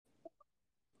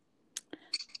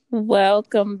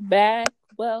Welcome back.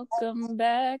 Welcome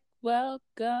back.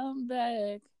 Welcome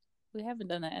back. We haven't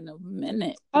done that in a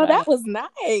minute. Oh, Wow. that was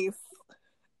nice.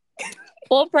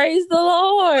 Well, praise the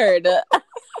Lord. Hi,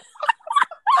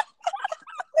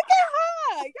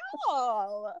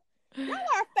 y'all. Y'all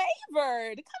are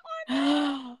favored. Come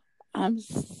on. I'm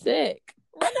sick.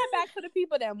 Run that back for the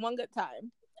people then one good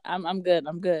time. I'm good.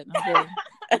 I'm good.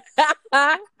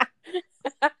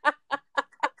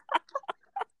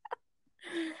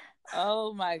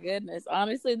 Oh my goodness.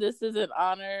 Honestly, this is an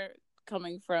honor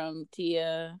coming from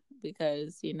Tia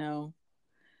because,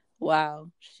 wow,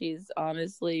 she's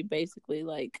honestly basically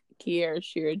like Kiera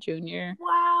Shearer Jr.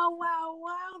 Wow.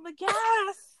 The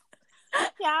gas.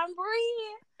 Yeah, I'm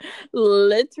breathing.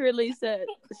 Literally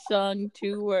sung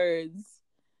 2 words.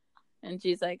 And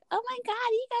she's like, "Oh my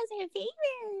God, you guys are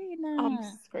I'm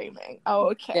favorite." screaming.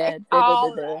 Okay. Da.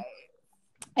 All right.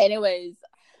 Anyways,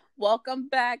 welcome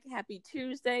back. Happy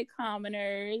Tuesday,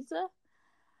 commoners.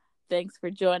 Thanks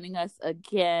for joining us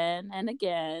again and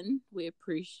again. We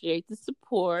appreciate the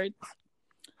support.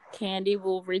 Candy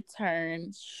will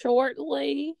return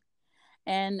shortly.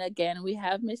 And again, we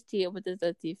have Miss Tia with us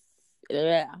at the...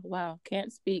 wow,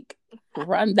 can't speak.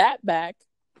 Run that back.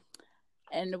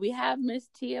 And we have Miss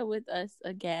Tia with us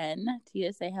again.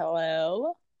 Tia, say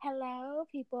hello. Hello,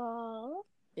 people.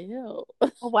 Ew.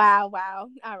 Wow.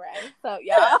 All right. So,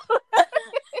 y'all.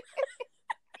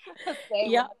 Stay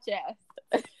Yeah. with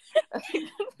my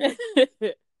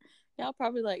chest. Y'all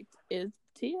probably like, is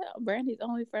Tia Brandy's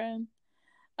only friend?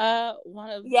 One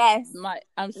of Yes.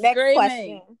 I'm Next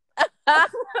screaming.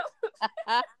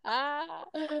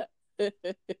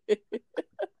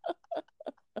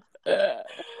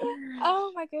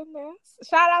 Oh my goodness.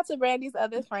 Shout out to Brandy's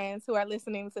other friends who are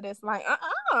listening to this like, I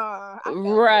felt it in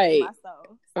my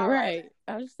soul. Right.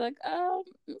 I was like,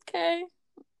 okay.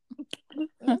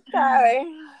 Okay.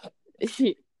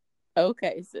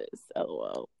 Okay, sis. Oh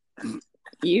well.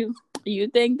 You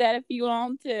think that if you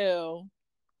want to.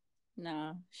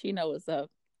 Nah, she know what's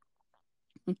up.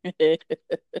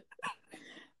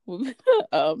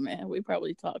 Oh man, we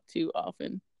probably talk too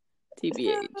often.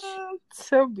 TBH.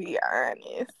 To be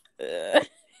honest.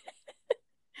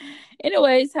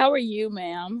 Anyways, how are you,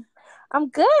 ma'am? I'm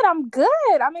good. I'm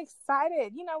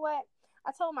excited. You know what?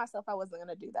 I told myself I wasn't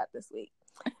going to do that this week.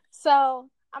 So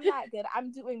I'm not good.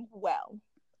 I'm doing well.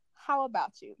 How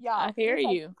about you? Y'all, I hear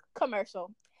you.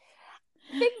 Commercial.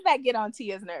 Things that get on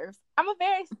Tia's nerves. I'm a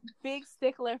very big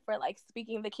stickler for like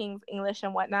speaking the King's English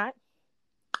and whatnot.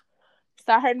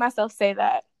 So I heard myself say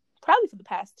that probably for the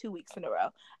past 2 weeks in a row.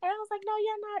 And I was like, no,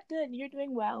 you're not good. You're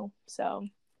doing well. So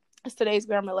it's today's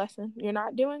grammar lesson. You're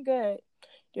not doing good,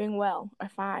 doing well, or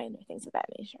fine, or things of that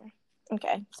nature.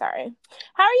 Okay, sorry.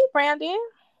 How are you, Brandy?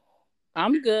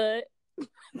 I'm good.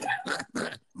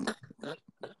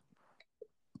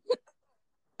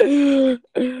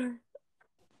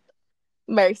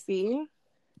 Mercy.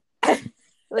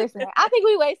 Listen, I think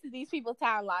we wasted these people's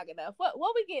time long enough. What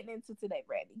we getting into today,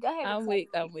 Brandy? Go ahead. I'm weak.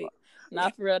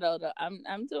 Not for real though.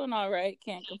 I'm doing all right.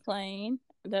 Can't complain.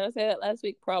 Did I say that last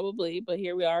week? Probably, but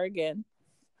here we are again.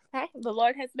 Okay. The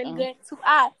Lord has been good to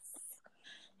us.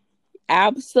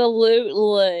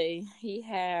 Absolutely, He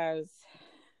has.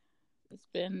 It's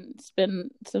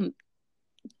been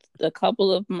a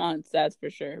couple of months, that's for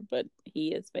sure, but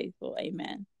He is faithful.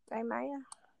 Amen. Amen.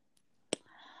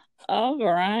 All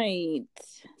right.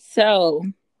 So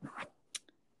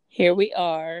here we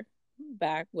are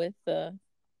back with the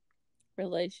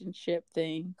relationship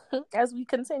thing. As we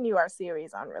continue our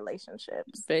series on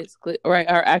relationships. Basically, right,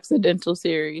 our accidental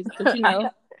series. But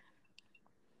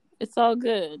it's all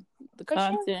good. The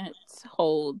content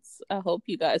holds. I hope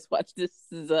you guys watch This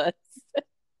Is Us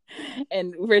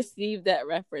and receive that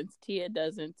reference. Tia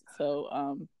doesn't.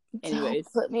 So anyways.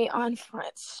 Don't put me on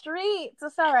Front Street.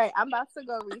 It's all right. I'm about to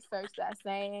go research that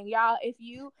saying. Y'all, if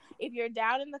you're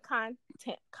down in the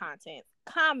content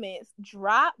comments,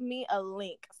 drop me a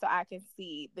link so I can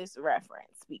see this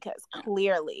reference, because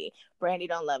clearly Brandy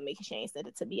don't love me because she ain't sent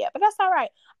it to me yet. But that's all right.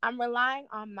 I'm relying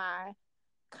on my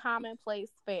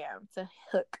commonplace fam to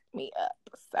hook me up.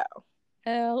 So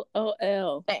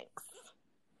LOL. Thanks.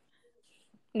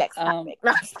 Next topic.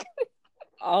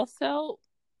 Also,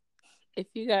 if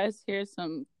you guys hear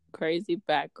some crazy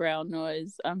background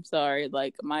noise, I'm sorry.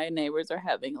 Like, my neighbors are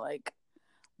having like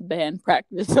band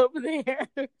practice over there.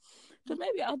 So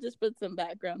maybe I'll just put some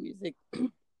background music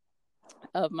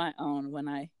of my own when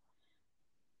I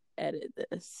edit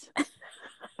this.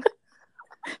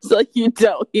 So you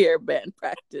don't hear band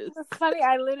practice. It's funny,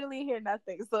 I literally hear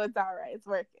nothing, so it's all right. It's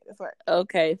working.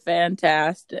 Okay,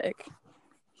 fantastic.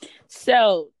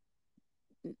 So,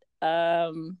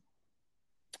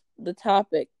 the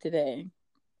topic today.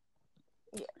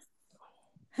 Yes.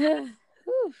 Whew.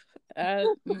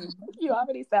 Mm, You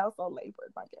already sound so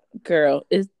labored, my God. girl,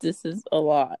 this is a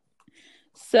lot.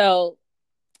 So,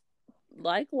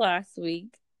 like last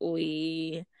week,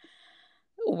 we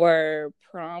were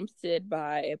prompted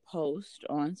by a post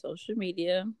on social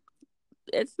media.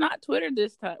 It's not Twitter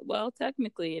this time. Well,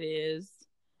 technically it is.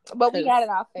 But we got it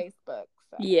off Facebook.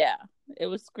 So. Yeah, it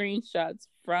was screenshots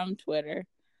from Twitter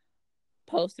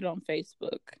posted on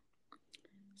Facebook.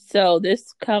 So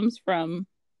this comes from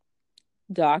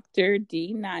Dr.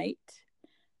 D. Knight.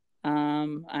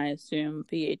 I assume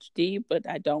PhD, but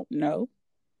I don't know.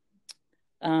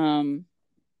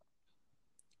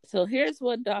 So here's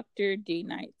what Dr. D.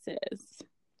 Knight says.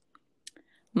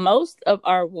 Most of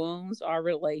our wounds are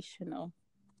relational.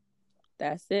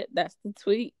 That's it. That's the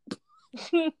tweet.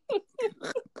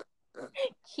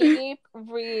 Keep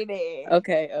reading.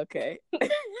 Okay.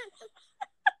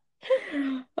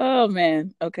 Oh,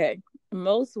 man. Okay.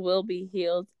 Most will be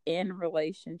healed in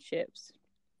relationships.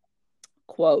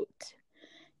 Quote,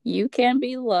 you can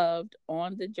be loved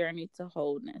on the journey to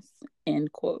wholeness.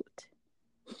 End quote.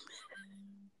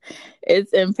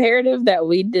 It's imperative that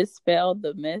we dispel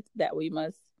the myth that we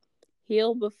must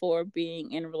heal before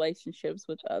being in relationships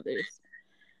with others.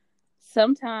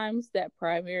 Sometimes that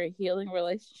primary healing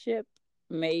relationship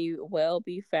may well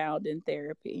be found in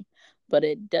therapy, but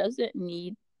it doesn't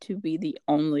need to be the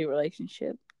only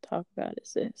relationship. Talk about it,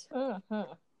 sis.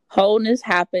 Mm-hmm. Wholeness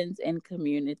happens in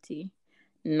community,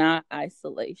 not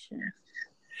isolation.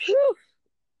 Whew.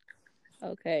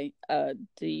 Okay.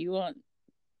 Do you want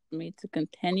me to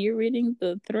continue reading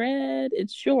the thread?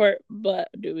 It's short, but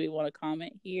do we want to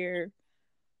comment here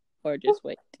or just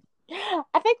wait?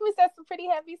 I think we said some pretty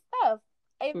heavy stuff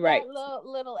in Right. that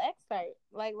little excerpt.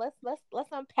 Like let's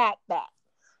unpack that.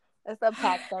 Let's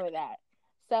unpack some of that.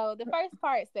 So the first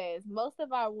part says most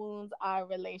of our wounds are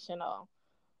relational.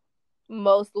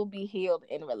 Most will be healed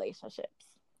in relationships.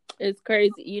 It's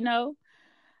crazy. You know,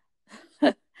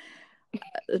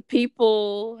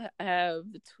 people have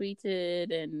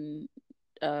tweeted and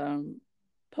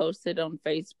posted on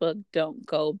Facebook, don't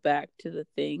go back to the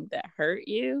thing that hurt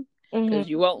you because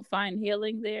you won't find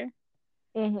healing there.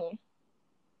 In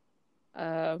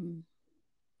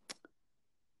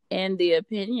the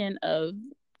opinion of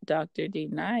Dr. D.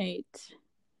 Knight,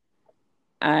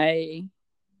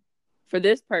 for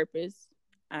this purpose,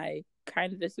 I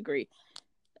kind of disagree.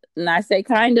 And I say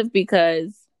kind of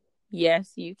because,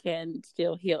 yes, you can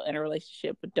still heal in a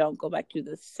relationship, but don't go back to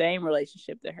the same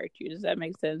relationship that hurt you. Does that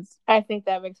make sense? I think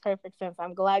that makes perfect sense.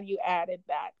 I'm glad you added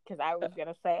that because I was going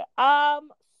to say,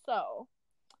 so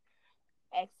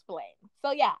explain.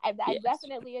 So yeah, I yes.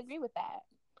 Definitely agree with that.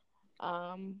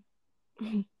 I'm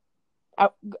going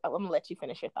to let you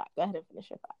finish your thought. Go ahead and finish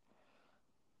your thought.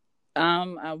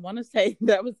 I want to say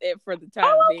that was it for the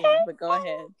time being, but go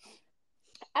ahead.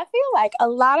 I feel like a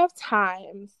lot of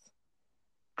times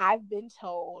I've been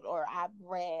told or I've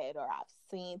read or I've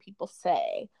seen people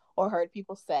say or heard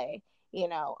people say,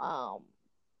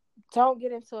 don't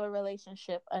get into a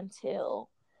relationship until,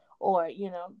 or,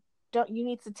 you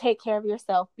need to take care of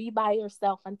yourself, be by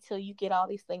yourself until you get all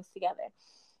these things together.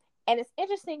 And it's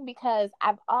interesting because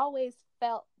I've always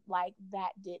felt like that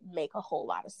didn't make a whole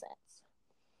lot of sense.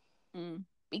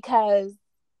 Because,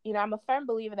 I'm a firm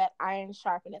believer that iron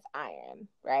sharpeneth iron,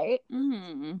 right?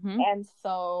 Mm-hmm. And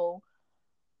so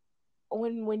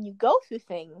when you go through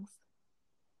things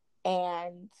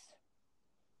and,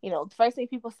 the first thing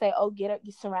people say,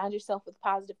 you surround yourself with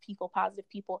positive people.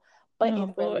 But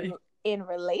in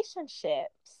relationships,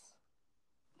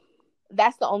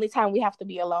 that's the only time we have to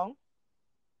be alone.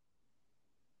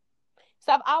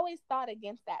 So I've always thought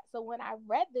against that. So when I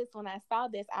read this, when I saw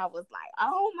this, I was like,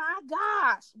 oh my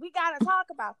gosh, we got to talk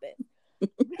about this.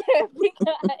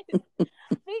 because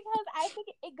I think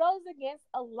it goes against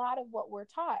a lot of what we're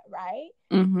taught, right?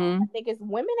 Mm-hmm. I think as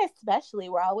women especially,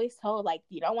 we're always told, like,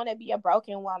 you don't want to be a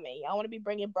broken woman. You don't want to be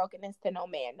bringing brokenness to no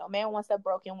man. No man wants a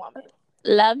broken woman.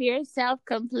 Love yourself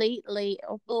completely,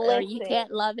 or you can't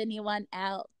love anyone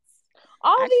else.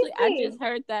 Actually, I just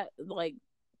heard that, like,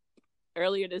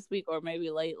 earlier this week or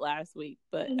maybe late last week,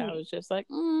 but I was just like,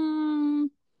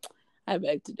 I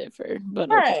beg to differ, but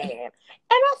right. Okay. And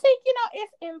I think,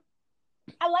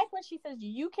 I like when she says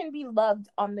you can be loved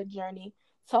on the journey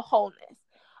to wholeness.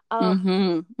 As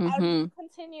we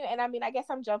continue, and I guess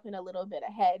I'm jumping a little bit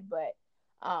ahead, but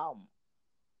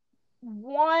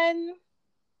one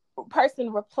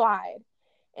person replied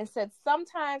and said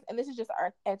sometimes, and this is just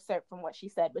our excerpt from what she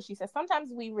said, but she said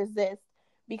sometimes we resist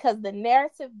because the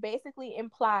narrative basically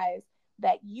implies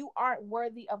that you aren't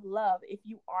worthy of love if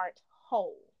you aren't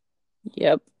whole.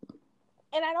 Yep.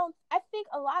 And I think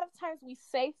a lot of times we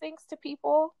say things to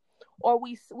people, or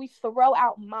we throw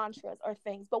out mantras or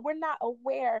things, but we're not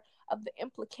aware of the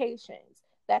implications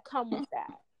that come with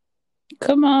that.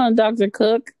 Come on, Dr.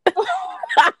 Cook. Come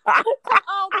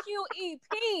on,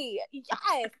 QEP.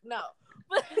 Yes, no.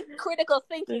 Critical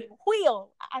thinking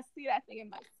wheel. I see that thing in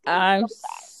my sleep. I'm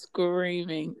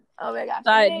screaming. Oh my gosh.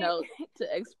 Side note to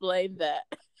explain that.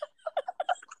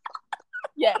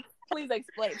 Yes, please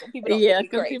explain so people don't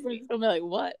think because people are just gonna be like,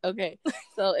 what? Okay.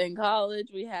 So in college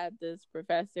we had this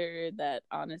professor that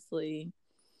honestly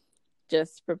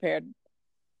just prepared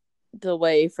the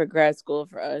way for grad school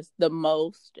for us the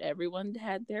most. Everyone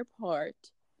had their part.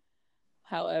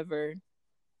 However,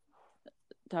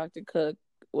 Dr. Cook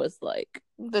was like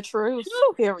the truth.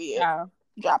 Period. Yeah.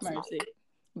 Drop mercy.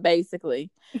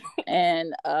 Basically.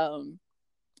 And all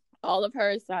of her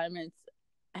assignments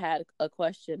had a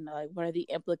question like, what are the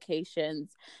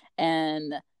implications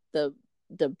and the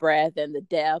breadth and the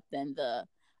depth and the,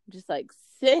 just like,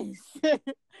 sis,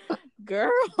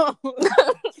 girl,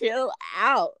 chill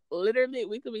out. Literally,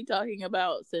 we could be talking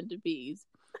about centipedes,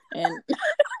 and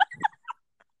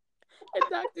and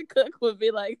Dr. Cook would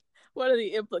be like, what are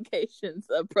the implications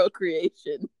of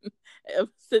procreation of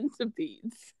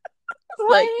centipedes?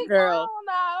 Like, girl,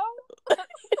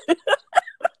 no.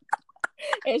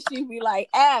 And she'd be like,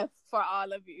 F for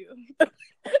all of you.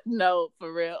 No,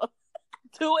 for real.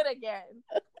 Do it again.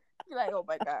 You're like, oh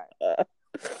my God.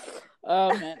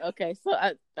 Oh man. Okay, so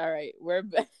all right, we're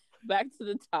back to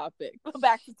the topic.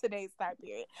 Back to today's time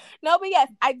period. No, but yes,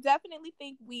 I definitely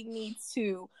think we need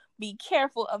to be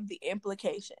careful of the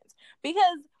implications,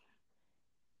 because,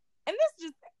 and this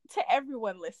just to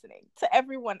everyone listening, to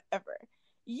everyone ever,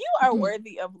 you are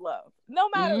worthy of love, no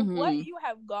matter what you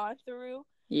have gone through.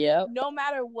 Yep. No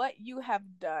matter what you have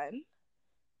done,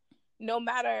 no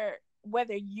matter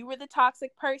whether you were the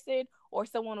toxic person or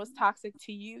someone was toxic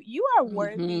to you, you are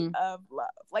worthy of love.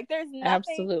 Like, there's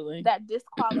nothing that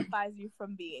disqualifies you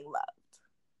from being loved.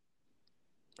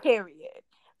 Period.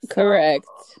 Correct.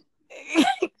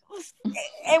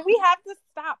 And we have to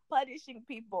stop punishing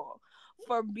people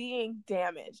for being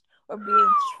damaged or being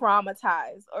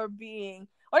traumatized or just being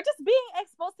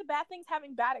exposed to bad things,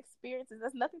 having bad experiences.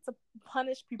 There's nothing to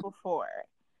punish people for.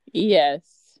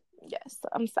 Yes,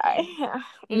 I'm sorry.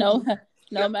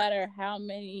 No matter how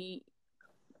many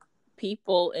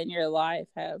people in your life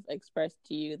have expressed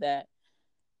to you that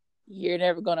you're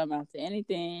never going to amount to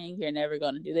anything, you're never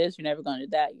going to do this, you're never going to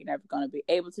do that, you're never going to be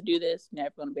able to do this, you're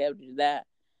never going to be able to do that.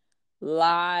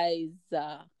 Lies.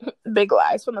 Big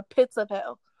lies from the pits of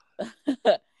hell.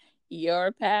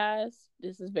 Your past,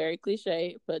 this is very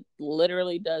cliche, but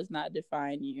literally does not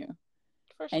define you.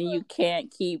 For sure. And you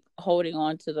can't keep holding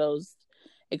on to those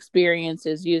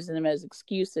experiences, using them as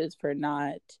excuses for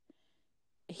not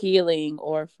healing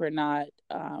or for not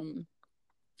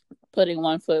putting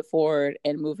one foot forward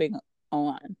and moving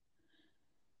on.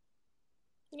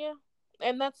 Yeah.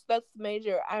 And that's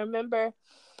major. I remember,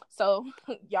 so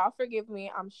y'all forgive me,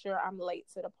 I'm sure I'm late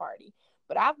to the party,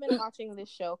 but I've been watching this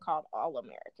show called All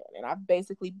American, and I've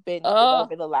basically binged it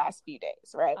over the last few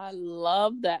days, right? I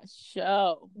love that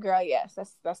show. Girl, yes,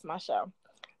 that's my show.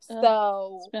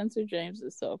 So Spencer James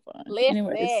is so fun. Listen.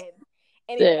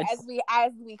 Anyway,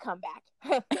 as we come back.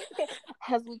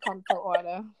 as we come to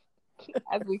order.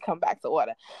 As we come back to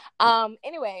order.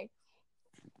 Anyway,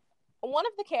 one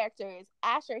of the characters,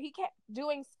 Asher, he kept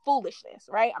doing foolishness,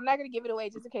 right? I'm not going to give it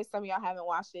away just in case some of y'all haven't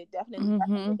watched it. Definitely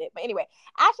recommend it. But anyway,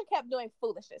 Asher kept doing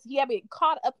foolishness. He had been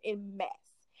caught up in mess.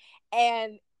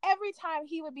 And every time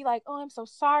he would be like, oh, I'm so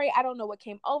sorry. I don't know what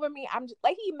came over me. I'm just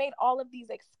like, he made all of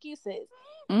these excuses.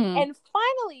 And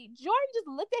finally, Jordan just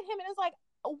looked at him and was like,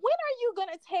 when are you going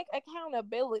to take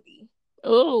accountability?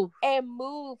 Ooh. And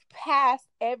move past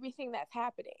everything that's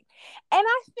happening? And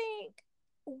I think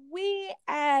we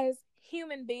as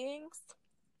human beings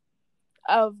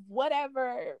of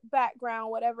whatever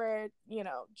background, whatever,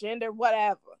 gender,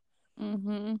 whatever,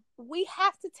 we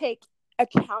have to take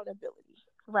accountability,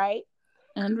 right?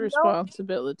 And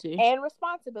responsibility.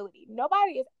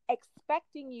 Nobody is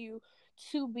expecting you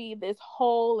to be this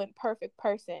whole and perfect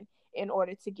person in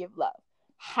order to give love.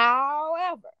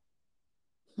 However,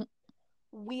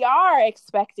 we are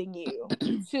expecting you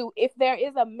to, if there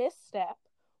is a misstep,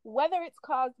 whether it's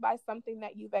caused by something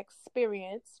that you've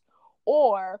experienced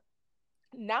or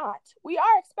not, we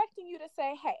are expecting you to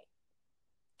say, hey,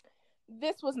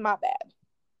 this was my bad.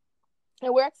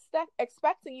 And we're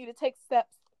expecting you to take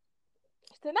steps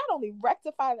to not only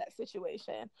rectify that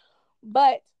situation,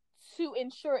 but to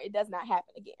ensure it does not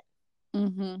happen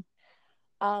again.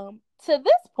 To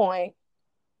this point,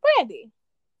 Brandy,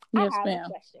 yes, I have ma'am. a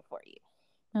question for you.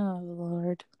 Oh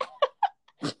Lord.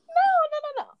 No, no, no,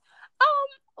 no.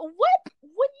 What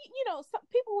some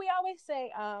people, we always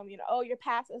say, oh, your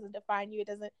past doesn't define you. It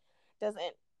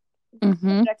doesn't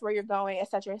Mm-hmm. project where you're going,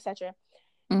 etc., etc.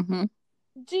 Mm-hmm.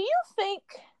 Do you think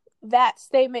that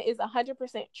statement is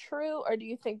 100% true, or do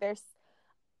you think there's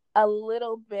a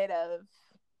little bit of,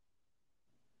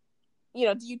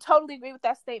 do you totally agree with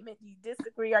that statement? Do you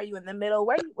disagree? Are you in the middle?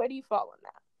 Where do you fall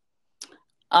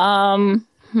on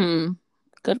that?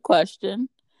 Good question.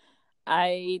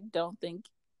 I don't think,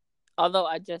 although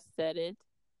I just said it,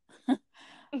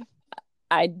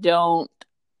 I don't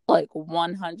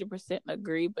 100%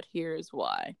 agree, but here's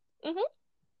why. Mm-hmm.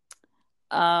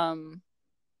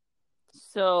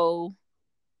 So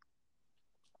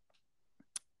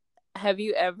have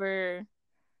you ever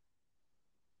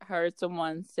heard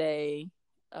someone say,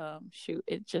 shoot,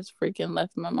 it just freaking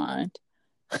left my mind.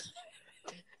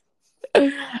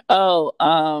 Oh,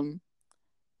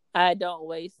 I don't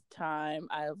waste time.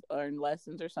 I've earned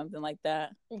lessons or something like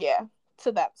that. Yeah,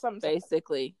 to that some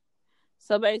Basically.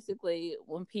 So basically,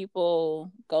 when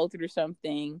people go through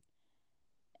something,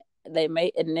 they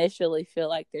may initially feel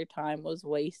like their time was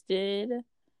wasted.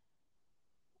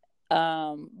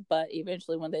 But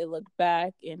eventually when they look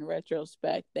back in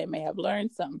retrospect, they may have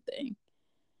learned something.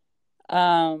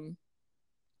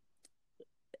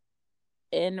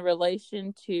 In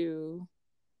relation to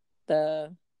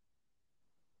the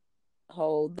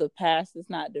whole the past does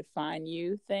not define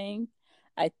you thing,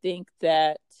 I think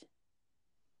that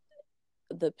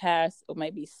the past may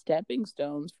be stepping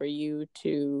stones for you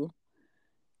to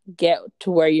get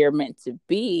to where you're meant to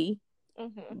be.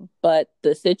 Mm-hmm. But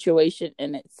the situation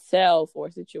in itself,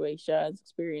 or situations,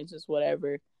 experiences,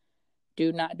 whatever,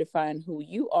 do not define who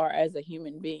you are as a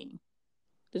human being.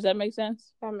 Does that make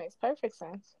sense? That makes perfect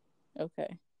sense.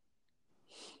 Okay.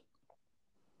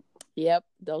 Yep,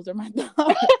 those are my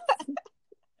thoughts.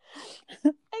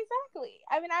 Exactly.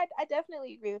 I mean, I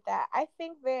definitely agree with that. I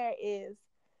think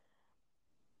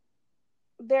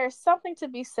there's something to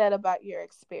be said about your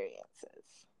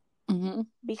experiences, Mm-hmm.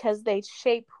 because they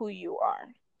shape who you are,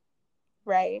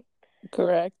 right?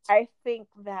 Correct. I think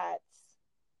that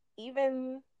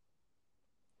even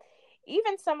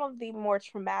some of the more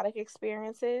traumatic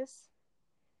experiences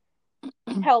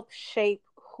help shape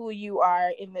who you are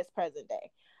in this present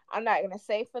day. I'm not going to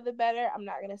say for the better, I'm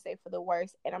not going to say for the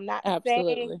worse, and I'm not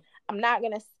Absolutely.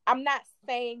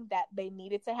 saying that they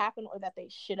needed to happen or that they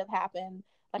should have happened.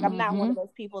 Like, I'm not one Mm-hmm. of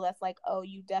those people that's like, oh,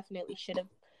 you definitely should have,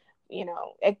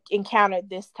 encountered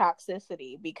this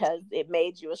toxicity because it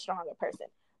made you a stronger person.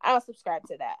 I don't subscribe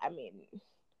to that. I mean,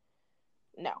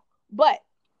 no. But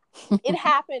it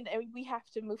happened and we have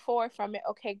to move forward from it.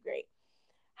 Okay, great.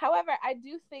 However, I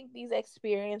do think these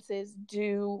experiences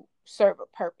do serve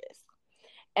a purpose.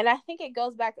 And I think it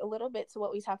goes back a little bit to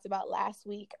what we talked about last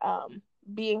week,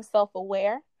 being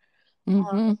self-aware.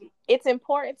 Mm-hmm. It's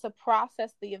important to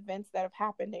process the events that have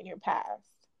happened in your past,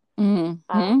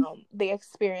 Mm-hmm. the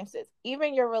experiences,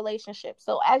 even your relationships.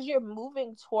 So as you're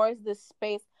moving towards this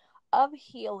space of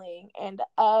healing and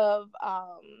of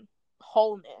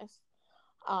wholeness,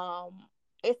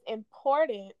 it's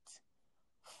important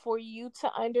for you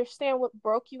to understand what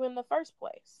broke you in the first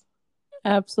place.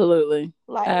 Absolutely.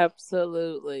 Like,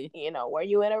 Absolutely. were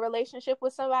you in a relationship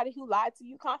with somebody who lied to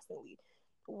you constantly?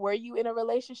 Were you in a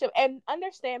relationship? And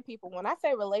understand, people, when I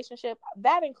say relationship,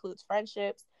 that includes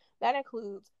friendships, that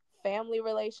includes family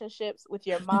relationships with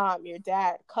your mom, your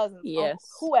dad, cousins, uncles,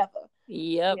 Yes. whoever.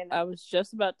 Yep. I was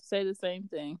just about to say the same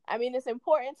thing. I mean, it's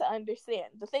important to understand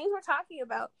the things we're talking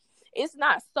about. It's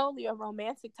not solely a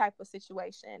romantic type of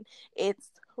situation.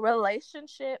 It's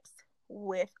relationships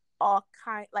with all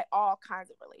kinds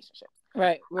of relationships.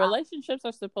 Right. Relationships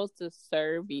are supposed to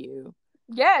serve you.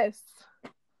 Yes.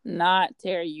 Not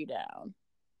tear you down.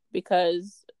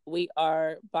 Because we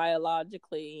are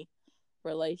biologically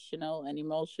relational and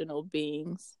emotional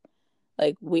beings.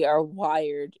 Like, we are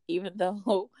wired, even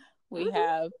though we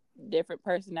have different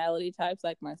personality types,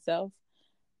 like myself.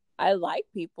 I like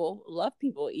people, love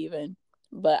people even,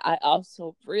 but I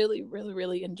also really, really,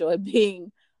 really enjoy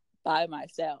being by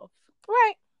myself.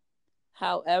 Right.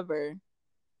 However,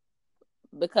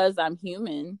 because I'm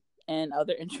human and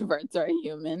other introverts are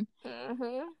human,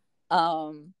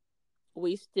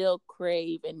 we still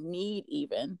crave and need,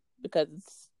 even because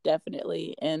it's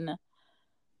definitely in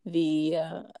the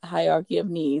hierarchy of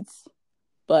needs,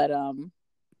 but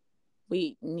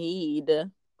we need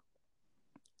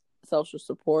social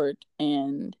support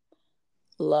and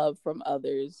love from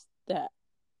others that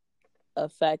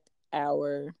affect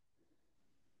our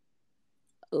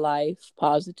life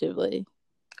positively.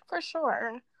 For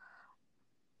sure.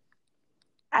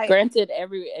 Granted,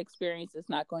 every experience is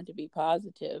not going to be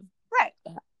positive. Right.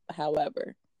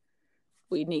 However,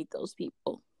 we need those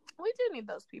people. We do need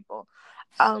those people.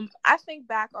 I think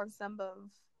back on some of,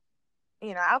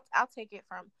 I'll take it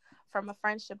from a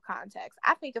friendship context.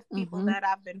 I think of people that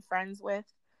I've been friends with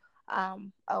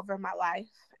over my life,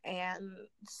 and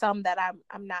some that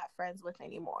I'm not friends with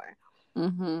anymore.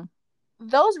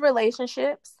 Those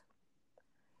relationships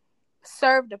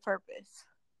served a purpose.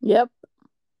 Yep.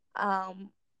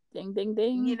 Ding, ding,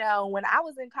 ding. When I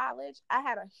was in college, I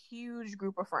had a huge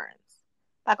group of friends,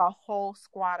 like a whole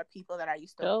squad of people that I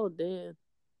used to. Oh, dude.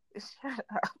 Shut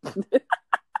up.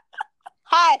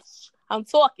 Hush. I'm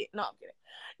talking. No, I'm kidding.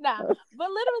 Nah, but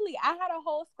literally, I had a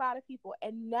whole squad of people,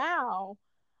 and now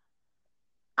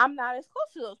I'm not as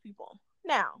close to those people.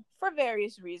 Now, for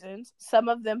various reasons, some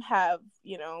of them have,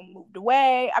 moved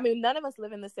away. I mean, none of us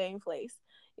live in the same place.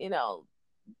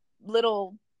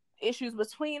 Little issues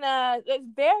between us. There's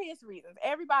various reasons.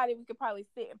 Everybody, we could probably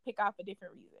sit and pick off a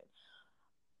different reason.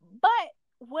 But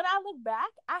when I look back,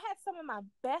 I had some of my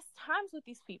best times with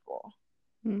these people.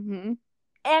 And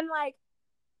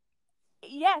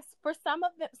yes, for some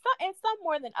of them, some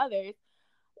more than others,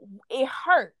 it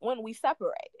hurt when we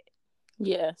separated.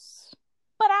 Yes.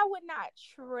 But I would not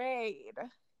trade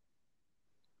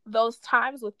those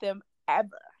times with them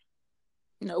ever.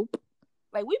 Nope.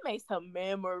 Like, we made some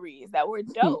memories that were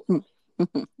dope. And,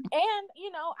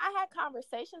 I had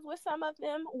conversations with some of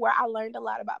them where I learned a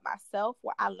lot about myself,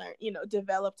 where I learned,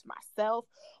 developed myself,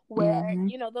 where,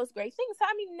 those great things. So,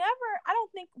 I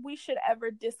don't think we should ever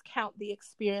discount the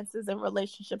experiences and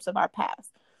relationships of our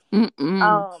past. Even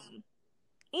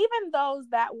those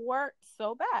that weren't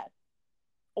so good,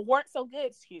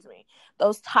 excuse me.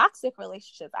 Those toxic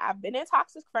relationships. I've been in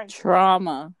toxic friendships.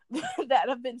 Trauma. that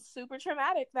have been super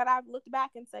traumatic, that I've looked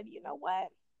back and said, you know what?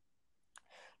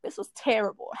 This was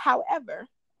terrible. However,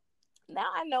 now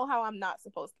I know how I'm not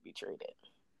supposed to be treated.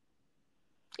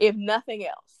 If nothing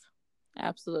else.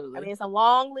 Absolutely. It's a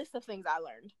long list of things I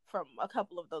learned from a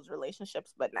couple of those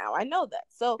relationships, but now I know that.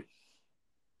 So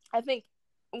I think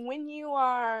when you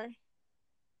are...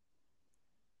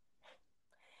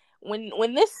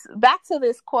 When this, back to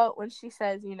this quote, when she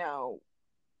says,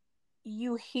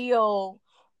 you heal,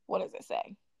 what does it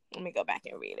say? Let me go back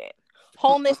and read it.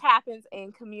 Wholeness happens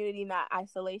in community, not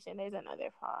isolation. There's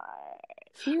another part.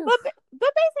 But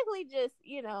basically just,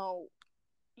 you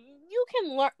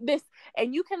can learn this,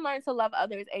 and you can learn to love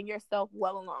others and yourself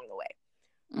well along the way.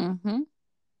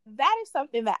 That is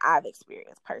something that I've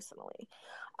experienced personally.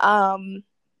 I've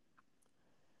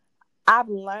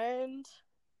learned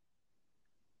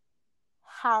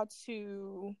how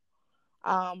to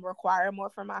require more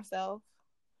for myself,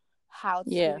 how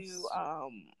to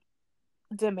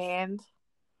demand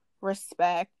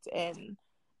respect and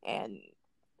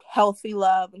healthy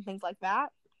love and things like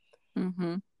that.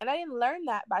 And I didn't learn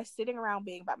that by sitting around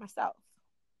being by myself.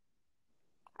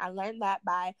 I learned that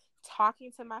by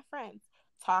talking to my friends,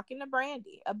 talking to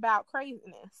Brandy about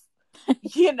craziness,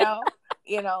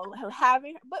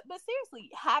 having, but seriously,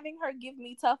 having her give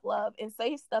me tough love and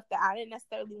say stuff that I didn't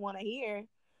necessarily want to hear.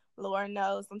 Lord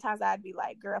knows, sometimes I'd be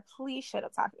like, girl, please shut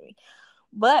up, talk to me.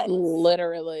 But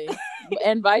literally,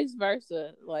 and vice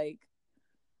versa. Like,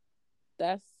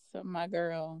 that's my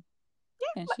girl,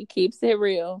 and she keeps it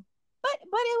real. But it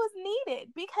was needed,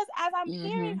 because as I'm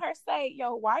hearing her say,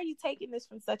 yo, why are you taking this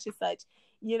from such and such,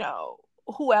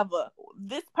 whoever,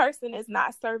 this person is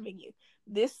not serving you.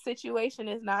 This situation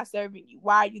is not serving you.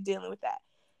 Why are you dealing with that?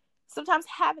 Sometimes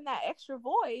having that extra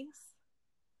voice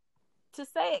to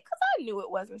say it, because I knew it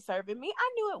wasn't serving me. I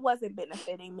knew it wasn't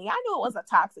benefiting me. I knew it was a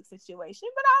toxic situation,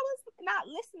 but I was not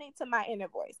listening to my inner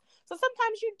voice. So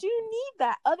sometimes you do need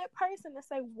that other person to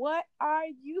say, what are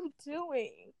you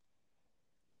doing?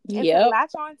 And to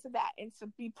latch on to that and to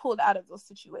be pulled out of those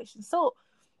situations. So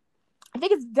I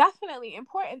think it's definitely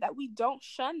important that we don't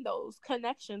shun those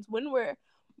connections when we're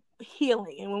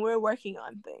healing and when we're working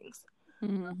on things.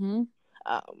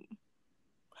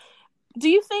 Do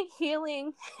you think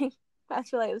healing... I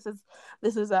feel like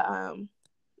this is a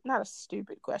not a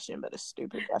stupid question, but a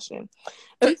stupid question.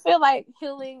 Do you feel like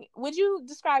healing... Would you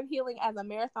describe healing as a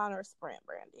marathon or a sprint,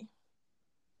 Brandy?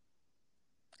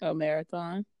 A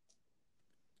marathon.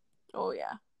 Oh,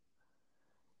 yeah.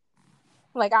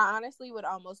 Like, I honestly would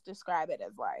almost describe it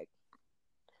as like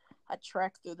a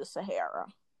trek through the Sahara.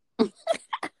 Because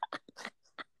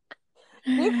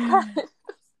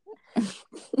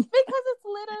it's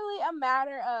literally a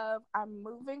matter of I'm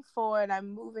moving forward,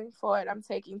 I'm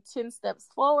taking 10 steps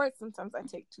forward, sometimes I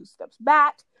take 2 steps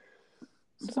back.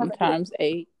 Sometimes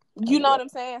 8. You know what I'm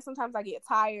saying? Sometimes I get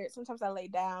tired, sometimes I lay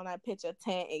down, I pitch a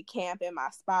tent and camp in my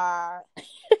spot.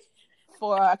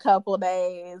 for a couple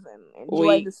days and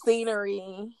enjoy the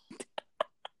scenery.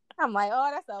 I'm like,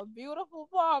 oh, that's a beautiful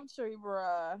palm tree,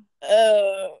 bruh.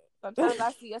 Sometimes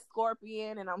I see a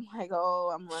scorpion and I'm like,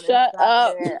 oh, I'm running Shut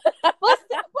up. there. But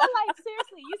like,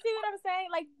 seriously, you see what I'm saying?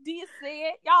 Like, do you see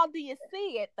it? Y'all, do you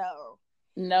see it though?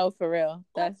 No, for real.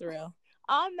 That's real.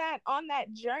 On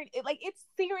that journey, it's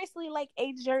seriously like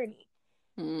a journey.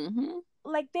 Mm-hmm.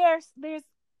 Like there's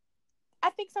I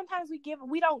think sometimes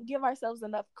we don't give ourselves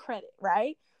enough credit,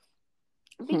 right?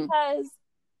 Because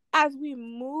as we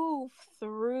move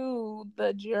through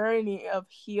the journey of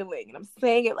healing, and I'm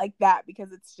saying it like that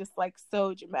because it's just like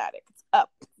so dramatic. It's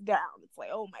up, down. It's like,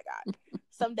 oh my God.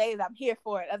 Some days I'm here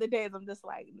for it. Other days I'm just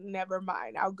like, never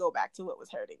mind. I'll go back to what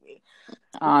was hurting me.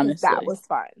 Honestly. That was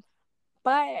fun.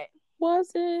 But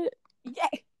was it? Yeah,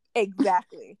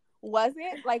 exactly. Was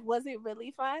it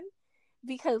really fun?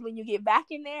 Because when you get back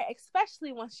in there,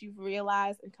 especially once you've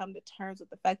realized and come to terms with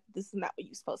the fact that this is not what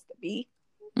you're supposed to be,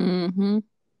 mm-hmm.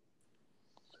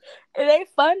 It ain't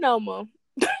fun no more.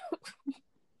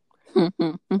 So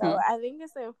I think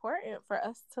it's important for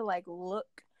us to like look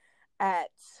at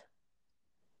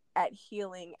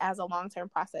healing as a long-term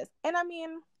process. And I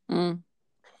mean,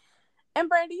 and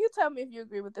Brandy, you tell me if you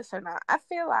agree with this or not. I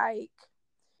feel like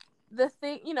the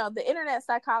thing, the internet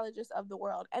psychologist of the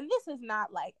world, and this is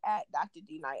not like at Dr.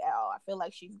 D Knight at all. I feel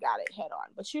like she's got it head on.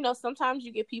 But sometimes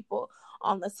you get people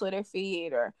on the Twitter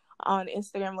feed or on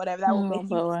Instagram, whatever, that will make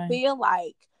you feel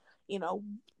like,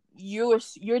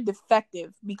 you're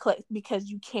defective because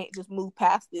you can't just move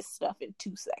past this stuff in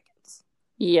 2 seconds.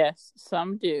 Yes,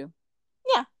 some do.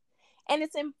 Yeah. And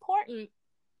it's important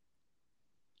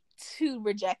to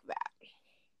reject that.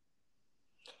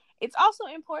 It's also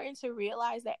important to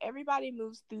realize that everybody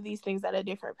moves through these things at a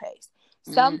different pace.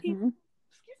 Some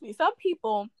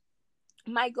people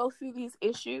might go through these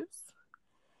issues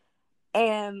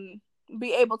and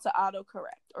be able to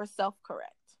autocorrect or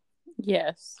self-correct.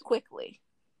 Yes. Quickly.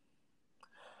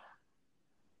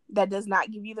 That does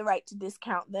not give you the right to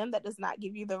discount them. That does not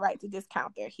give you the right to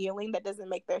discount their healing. That doesn't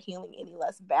make their healing any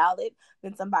less valid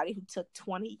than somebody who took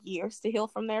 20 years to heal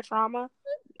from their trauma.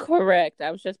 Correct.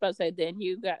 I was just about to say, then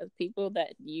you got people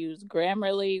that use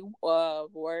Grammarly,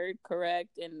 Word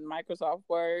Correct, and Microsoft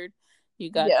Word.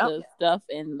 You got the stuff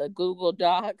in the Google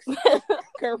Docs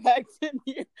correcting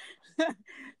you.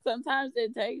 Sometimes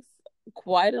it takes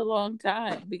quite a long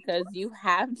time because you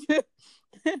have to,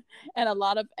 and a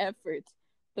lot of effort,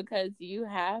 because you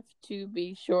have to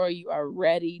be sure you are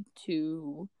ready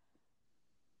to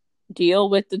deal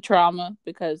with the trauma,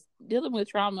 because dealing with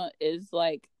trauma is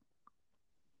like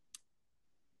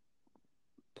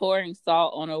pouring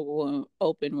salt on a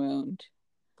open wound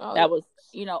that was,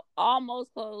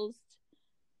 almost closed,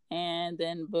 and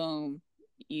then boom,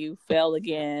 you fell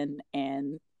again,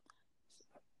 and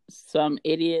some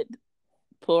idiot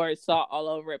poured salt all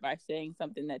over it by saying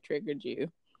something that triggered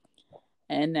you,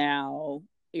 and now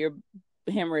you're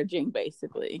hemorrhaging,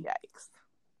 basically. Yikes.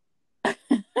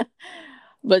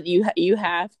 But you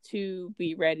have to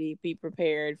be ready, be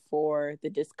prepared for the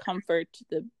discomfort,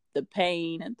 the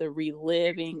pain, and the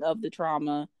reliving of the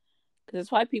trauma, because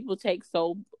that's why people take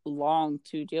so long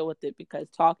to deal with it, because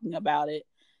talking about it,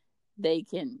 they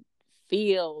can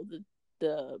feel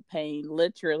the pain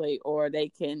literally, or they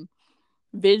can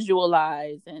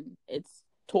visualize, and it's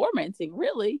tormenting,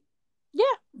 really. Yeah.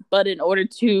 But in order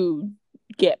to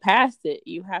get past it,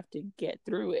 you have to get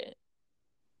through it.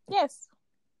 Yes.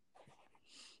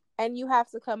 And you have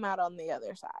to come out on the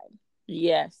other side.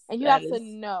 Yes. And you have to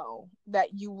know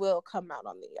that you will come out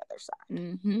on the other side.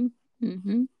 Mm-hmm.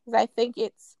 Mm-hmm. Because I think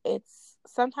it's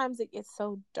sometimes it gets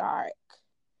so dark.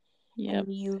 Yeah.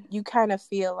 And you kind of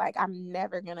feel like, I'm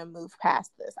never gonna move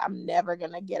past this. I'm never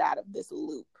gonna get out of this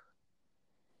loop.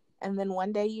 And then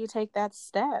one day you take that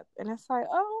step, and it's like,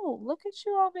 oh, look at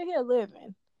you over here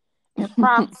living and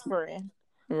prospering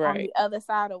on the other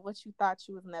side of what you thought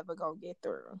you was never gonna get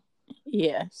through.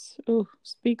 Yes. Ooh,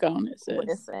 speak on it, sis.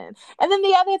 Listen. And then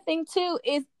the other thing too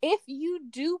is, if you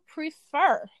do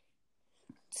prefer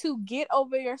to get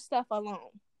over your stuff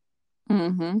alone,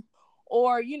 mm-hmm.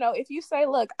 or if you say,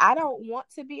 look, I don't want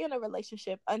to be in a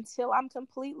relationship until I'm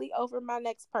completely over my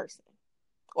next person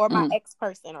or my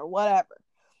ex-person or whatever,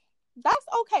 that's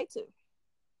okay too.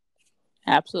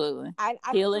 Absolutely.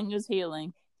 Healing is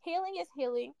healing. Healing is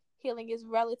healing. Healing is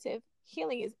relative.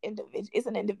 Healing is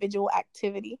an individual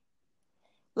activity.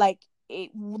 Like,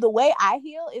 the way I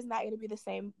heal is not going to be the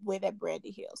same way that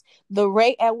Brandy heals. The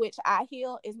rate at which I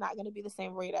heal is not going to be the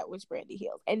same rate at which Brandy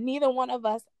heals. And neither one of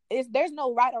us there's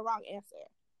no right or wrong answer.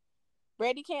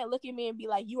 Brandy can't look at me and be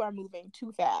like, you are moving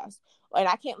too fast. And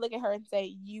I can't look at her and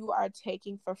say, you are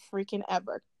taking for freaking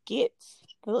ever. Get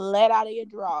let out of your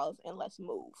drawers and let's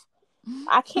move.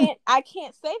 I can't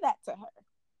say that to her.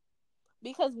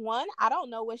 Because one, I don't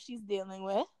know what she's dealing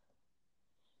with.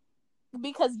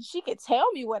 Because she could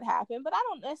tell me what happened, but I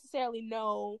don't necessarily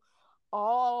know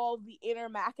all the inner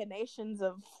machinations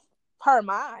of her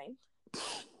mind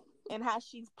and how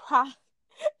she's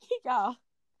y'all,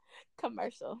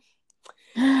 commercial.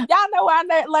 Y'all know where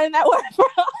I learned that word from.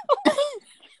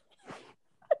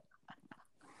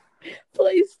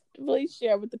 Please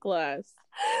share with the class.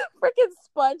 Freaking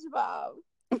SpongeBob.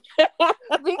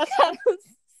 Because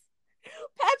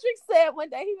Patrick said one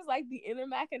day, he was like, the inner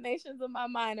machinations of my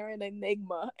mind are an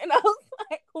enigma. And I was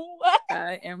like, what?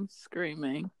 I am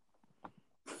screaming.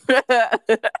 Y'all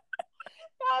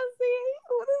see,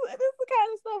 this is the kind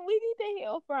of stuff we need to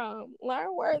heal from.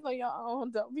 Learn words on your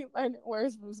own. Don't be learning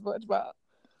words from SpongeBob.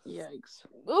 Yikes.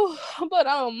 Ooh, but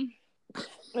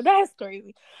that's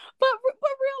crazy. But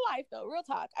real life though, real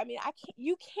talk. I mean,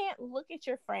 you can't look at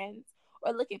your friends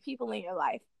or look at people in your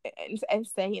life and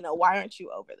say, you know, why aren't you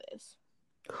over this?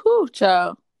 Whew,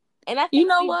 child. And I think you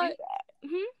know what?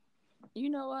 Mm-hmm.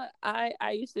 You know what?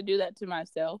 I used to do that to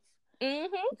myself.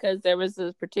 Mm-hmm. Because there was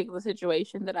a particular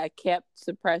situation that I kept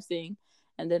suppressing,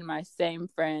 and then my same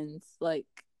friends like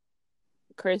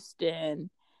Kristen,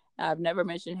 I've never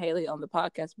mentioned Haley on the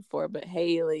podcast before, but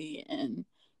Haley and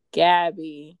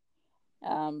Gabby,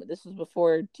 this was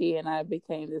before T and I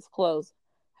became this close.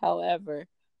 However,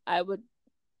 I would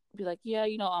be like, yeah,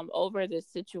 you know, I'm over this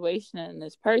situation and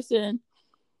this person.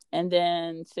 And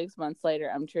then 6 months later,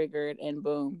 I'm triggered and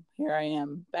boom, here I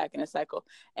am back in a cycle.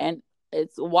 And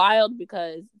it's wild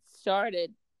because it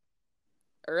started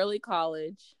early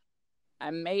college.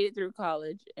 I made it through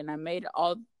college and I made it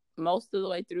most of the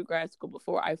way through grad school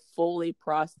before I fully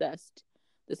processed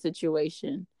the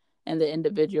situation and the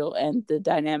individual and the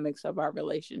dynamics of our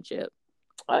relationship.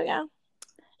 Oh, yeah.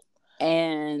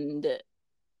 And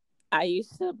I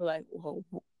used to be like, well,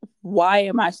 why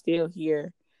am I still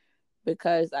here?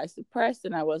 Because I suppressed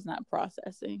and I was not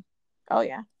processing. Oh,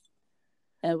 yeah.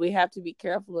 And we have to be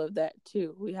careful of that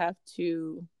too. We have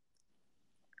to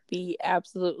be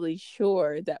absolutely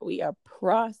sure that we are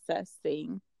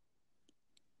processing,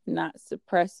 not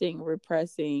suppressing,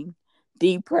 repressing,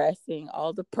 depressing,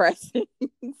 all the pressings,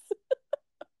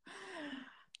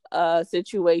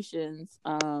 situations,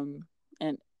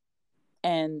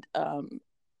 and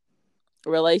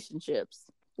relationships.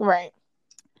 Right.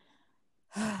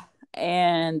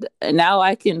 And now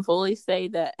I can fully say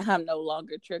that I'm no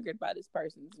longer triggered by this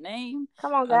person's name.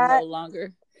 Come on, God.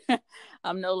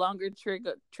 I'm no longer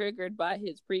triggered by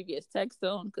his previous text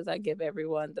tone, because I give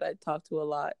everyone that I talk to a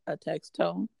lot a text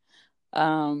tone.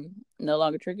 No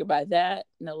longer triggered by that.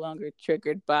 No longer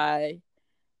triggered by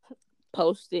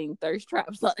posting thirst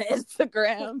traps on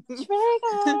Instagram.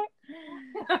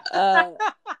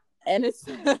 And it's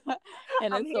a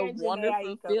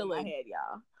wonderful feeling. Head,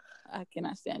 y'all. I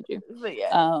cannot stand you. But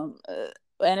yeah.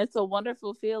 And it's a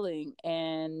wonderful feeling,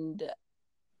 and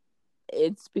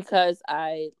it's because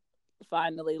I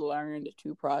finally learned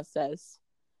to process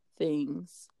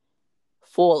things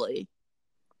fully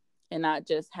and not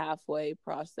just halfway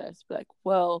process. Like,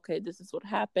 well, okay, this is what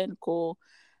happened. Cool.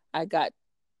 I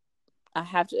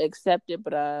have to accept it,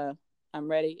 but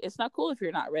I'm ready. It's not cool if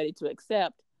you're not ready to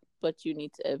accept, but you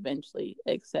need to eventually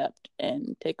accept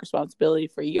and take responsibility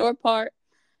for your part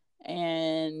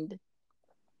and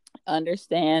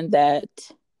understand that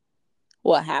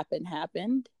what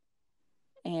happened,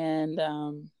 and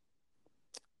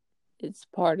it's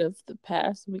part of the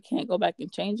past. We can't go back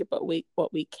and change it, but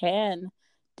what we can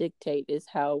dictate is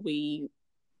how we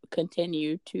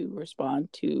continue to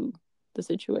respond to the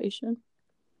situation.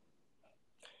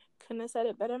 Couldn't have said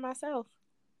it better myself,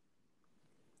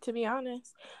 to be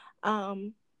honest.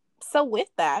 So with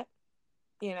that,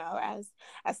 you know,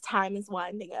 as time is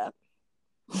winding up,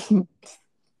 because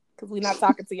we're not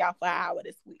talking to y'all for an hour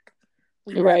this week.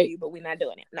 We love you, but we're not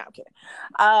doing it. No, I'm kidding.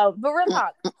 But real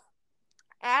talk,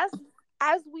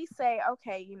 as we say,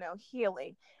 okay, you know,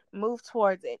 healing, move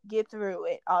towards it, get through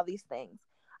it, all these things.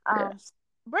 Yes.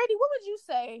 Brady, what would you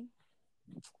say?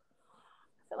 I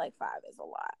feel like 5 is a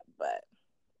lot, but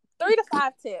 3 to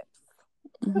 5 tips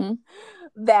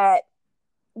that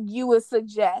you would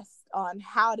suggest on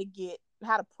how to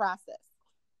process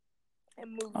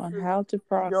and move on through how to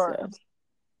process your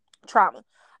trauma.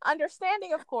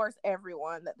 Understanding, of course,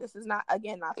 everyone, that this is not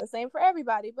the same for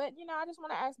everybody, but you know, I just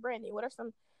want to ask Brandy, what are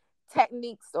some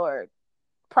techniques or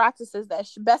practices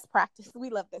best practice? We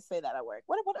love to say that at work.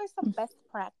 What are some best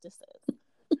practices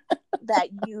that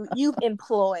you've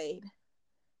employed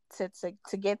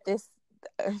to get this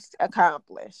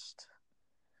accomplished.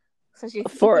 Since you're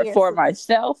for keeping it,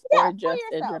 myself yeah, or for just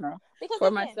in yourself. general? Because For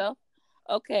again, myself,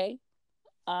 okay.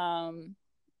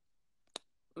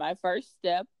 My first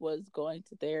step was going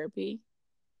to therapy,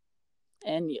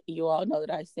 and you all know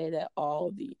that I say that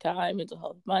all the time. Mental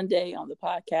Health Monday on the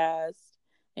podcast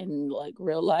and like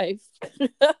real life.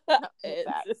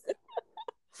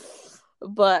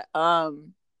 But that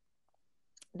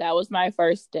was my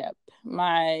first step.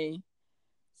 My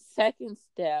second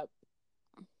step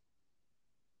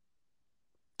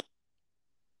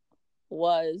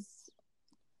was,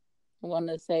 I want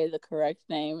to say the correct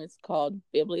name. It's called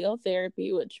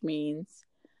bibliotherapy, which means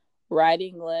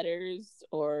writing letters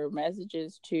or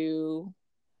messages to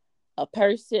a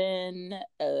person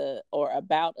or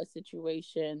about a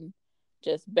situation,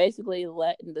 just basically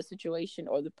letting the situation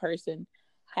or the person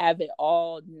have it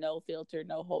all, no filter,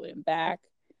 no holding back,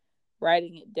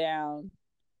 writing it down.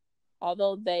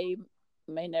 Although they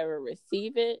may never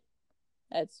receive it,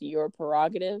 that's your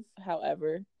prerogative.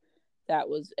 However, that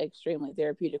was extremely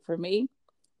therapeutic for me.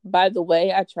 By the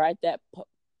way, I tried that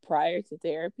prior to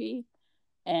therapy,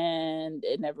 and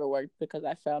it never worked because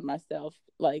I found myself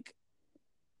like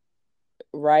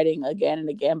writing again and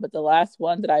again. But the last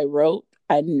one that I wrote,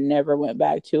 I never went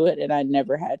back to it, and I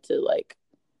never had to like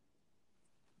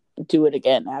do it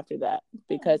again after that,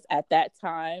 because at that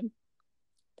time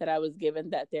that I was given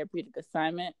that therapeutic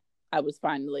assignment, I was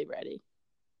finally ready.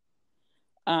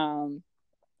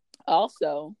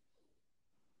 Also,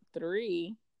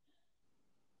 3,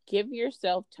 give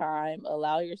yourself time,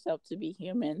 allow yourself to be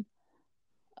human,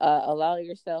 allow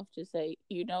yourself to say,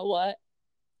 you know what,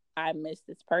 I miss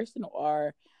this person,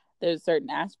 or there's a certain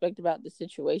aspect about the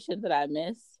situation that I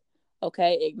miss.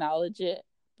 Okay, acknowledge it,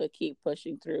 but keep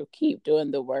pushing through, keep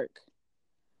doing the work.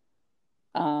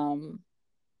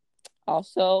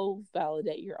 Also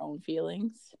validate your own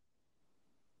feelings.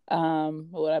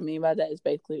 What I mean by that is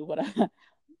basically what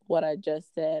I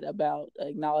just said about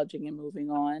acknowledging and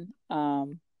moving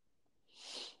on.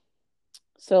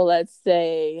 So let's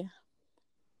say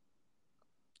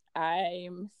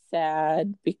I'm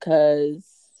sad because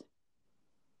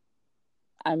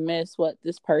I miss what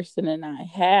this person and I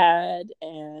had,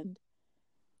 and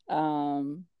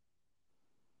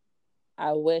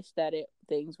I wish that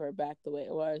things were back the way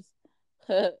it was.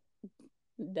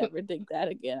 Never think that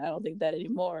again. I don't think that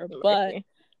anymore. But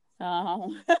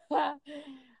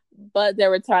but there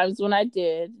were times when I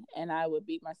did, and I would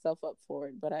beat myself up for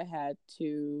it. But I had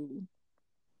to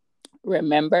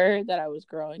remember that I was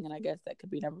growing, and I guess that could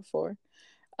be number 4.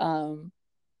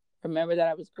 Remember that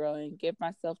I was growing, give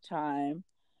myself time.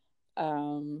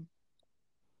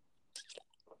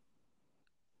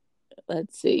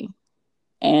 Let's see.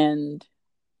 And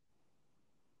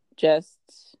just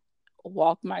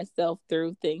walk myself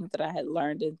through things that I had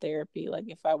learned in therapy. Like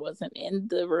if I wasn't in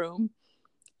the room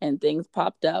and things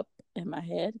popped up in my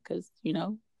head, because, you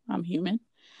know, I'm human.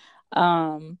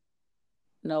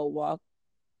 Walk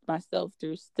myself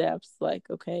through steps like,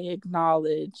 okay,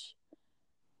 acknowledge,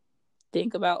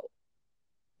 think about,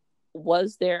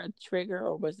 was there a trigger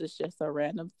or was this just a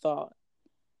random thought?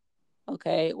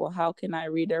 Okay, well, how can I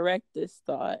redirect this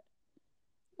thought?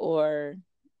 Or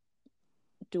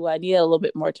do I need a little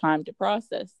bit more time to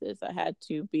process this? I had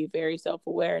to be very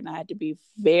self-aware, and I had to be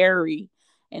very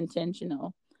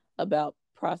intentional about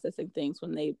processing things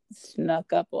when they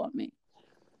snuck up on me.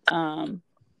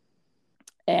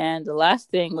 And the last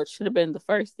thing, which should have been the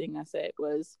first thing I said,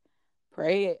 was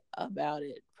pray about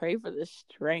it. Pray for the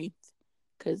strength,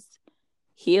 because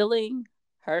healing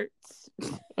hurts.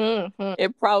 Mm-hmm.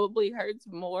 It probably hurts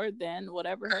more than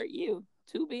whatever hurt you,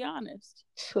 to be honest.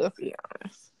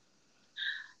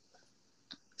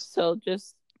 So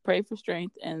just pray for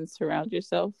strength and surround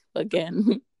yourself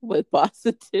again with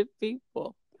positive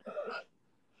people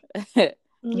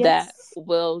that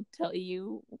will tell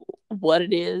you what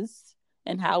it is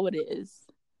and how it is,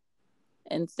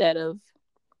 instead of,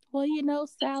 well, you know,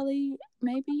 Sally,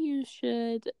 maybe you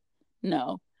should.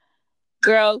 No,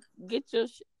 girl, get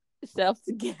yourself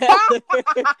together.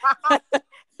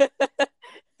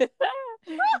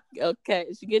 Okay,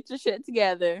 so get your shit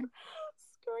together.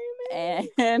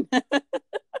 Screaming.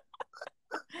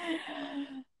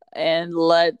 And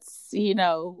let's, you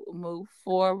know, move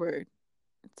forward.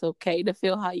 It's okay to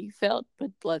feel how you felt,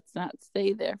 but let's not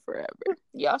stay there forever.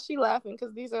 Y'all, she laughing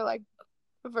because these are like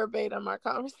verbatim our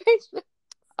conversation.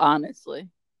 Honestly.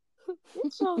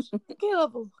 It's so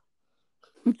together.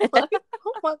 Like,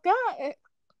 oh my God.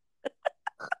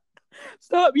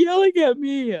 Stop yelling at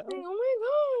me. Oh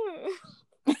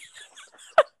my God.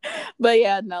 But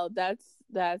yeah, no, that's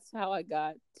how I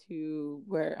got to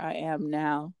where I am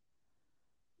now.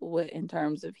 in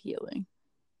terms of healing.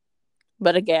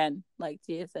 But again, like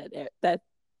Tia said, that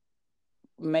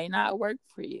may not work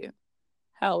for you.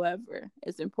 However,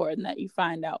 it's important that you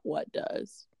find out what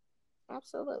does.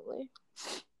 Absolutely.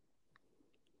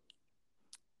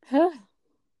 Huh.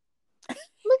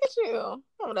 Look at you.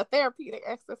 Having a therapeutic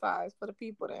exercise for the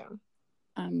people then.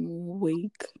 I'm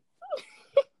weak.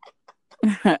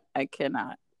 I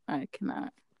cannot. Oh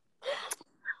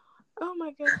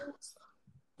my goodness.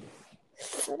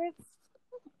 But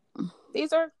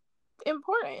these are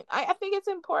important. I think it's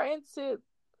important to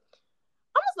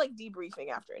almost like debriefing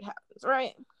after it happens,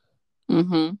 right?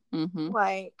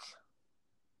 Like,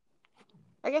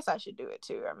 I guess I should do it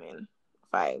too. I mean,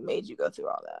 if I made you go through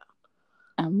all that.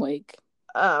 I'm weak.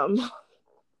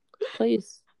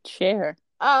 Please share.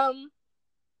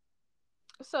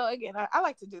 So again, I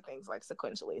like to do things like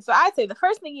sequentially. So I'd say the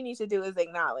first thing you need to do is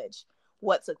acknowledge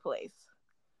what took place.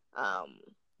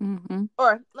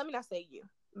 Or let me not say you,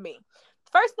 me.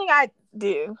 First thing I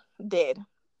did.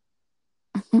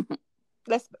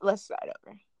 let's start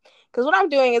over. Because what I'm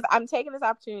doing is I'm taking this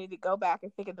opportunity to go back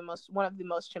and think of one of the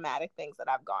most traumatic things that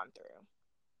I've gone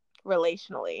through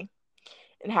relationally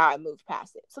and how I moved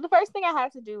past it. So the first thing I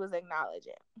had to do was acknowledge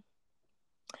it.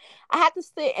 I had to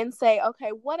sit and say, okay,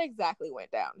 what exactly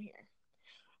went down here?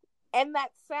 And that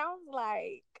sounds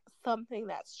like something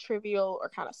that's trivial or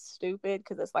kind of stupid,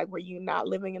 because it's like, were you not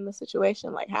living in the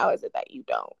situation? Like, how is it that you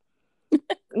don't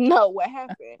know what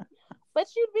happened? But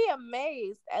you'd be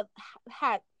amazed at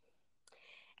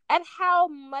how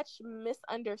much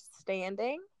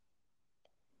misunderstanding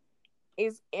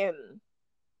is in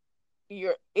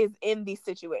these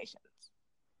situations.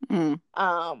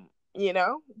 You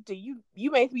know,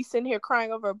 you may be sitting here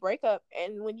crying over a breakup,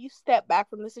 and when you step back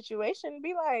from the situation,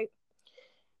 be like,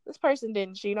 this person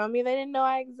didn't cheat on me. They didn't know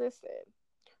I existed,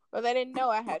 or they didn't know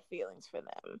I had feelings for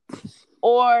them,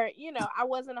 or, you know, I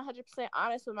wasn't 100%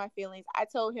 honest with my feelings. I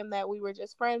told him that we were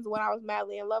just friends when I was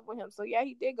madly in love with him. So yeah,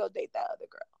 he did go date that other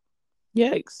girl.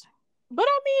 Yikes. But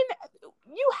I mean,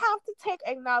 you have to take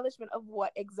acknowledgement of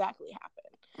what exactly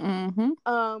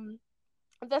happened.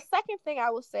 The second thing I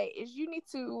will say is you need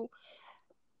to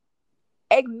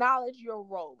acknowledge your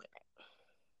role in it.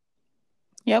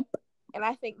 Yep. And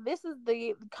I think this is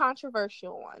the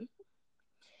controversial one,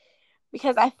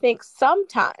 because I think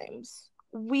sometimes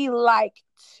we like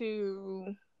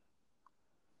to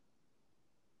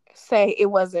say it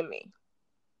wasn't me.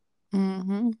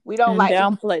 We don't like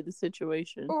downplay the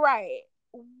situation. Right.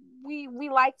 We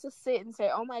like to sit and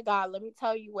say, oh my God, let me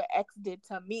tell you what X did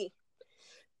to me.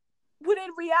 But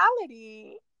in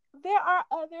reality, there are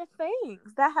other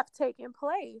things that have taken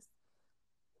place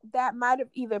that might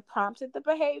have either prompted the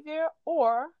behavior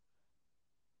or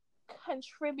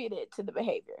contributed to the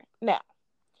behavior. Now,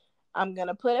 I'm going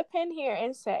to put a pin here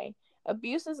and say,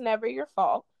 abuse is never your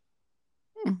fault.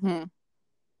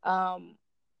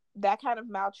 That kind of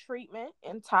maltreatment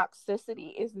and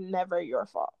toxicity is never your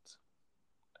fault.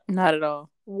 Not at all.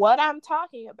 What I'm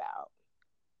talking about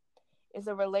is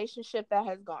a relationship that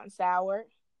has gone sour.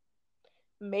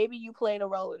 Maybe you played a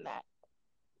role in that.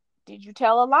 Did you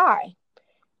tell a lie?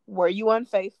 Were you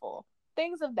unfaithful?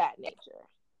 Things of that nature.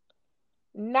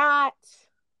 Not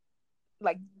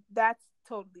like, that's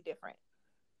totally different.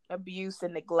 Abuse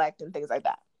and neglect and things like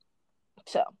that.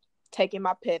 So, taking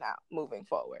my pen out, moving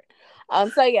forward.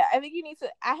 So yeah, I think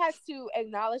I had to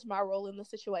acknowledge my role in the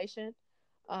situation.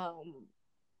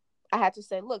 I had to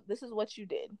say, look, this is what you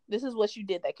did. This is what you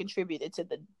did that contributed to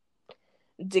the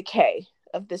decay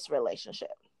of this relationship.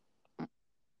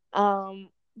 Then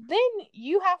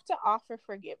you have to offer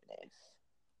forgiveness.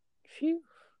 Phew.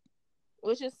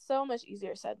 Which is so much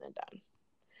easier said than done.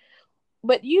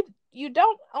 But you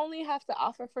don't only have to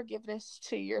offer forgiveness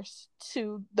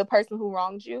to the person who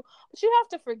wronged you, but you have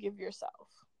to forgive yourself.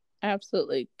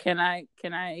 Absolutely. Can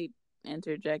I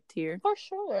interject here? For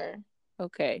sure.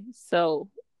 Okay. So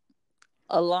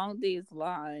along these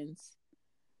lines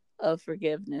of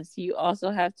forgiveness, you also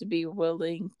have to be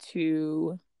willing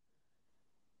to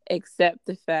accept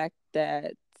the fact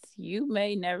that you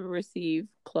may never receive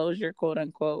closure, quote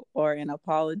unquote, or an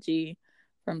apology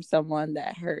from someone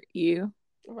that hurt you.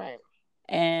 Right.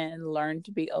 And learn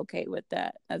to be okay with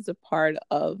that as a part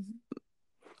of,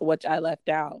 which I left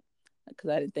out because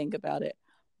I didn't think about it.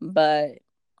 But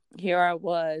here I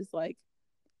was, like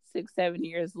 6-7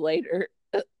 years later,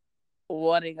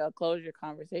 wanting a closure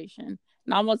conversation,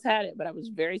 and I almost had it, but I was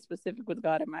very specific with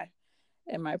God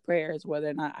in my prayers whether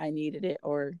or not I needed it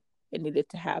or it needed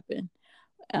to happen.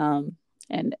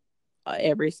 And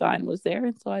every sign was there,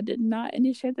 and so I did not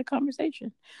initiate the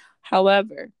conversation.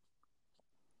 However,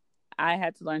 I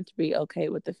had to learn to be okay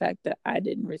with the fact that I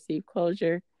didn't receive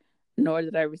closure, nor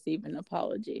did I receive an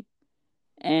apology.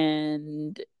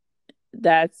 And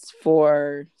that's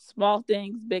for small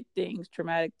things, big things,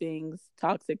 traumatic things,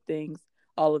 toxic things,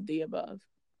 all of the above.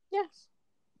 Yes.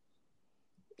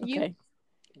 Okay.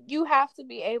 You have to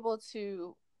be able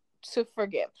to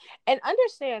forgive and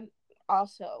understand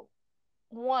also,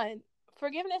 one,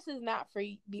 forgiveness is not for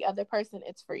the other person,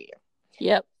 it's for you.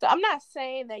 Yep. So I'm not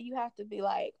saying that you have to be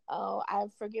like, oh,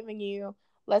 I've forgiven you,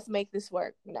 let's make this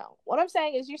work. No. What I'm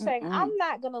saying is, you're saying, I'm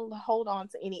not going to hold on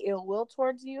to any ill will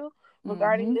towards you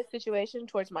regarding this situation,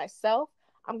 towards myself.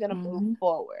 I'm going to move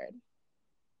forward.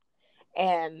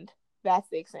 And that's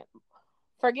the extent.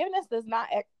 Forgiveness does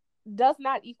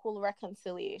not equal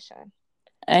reconciliation.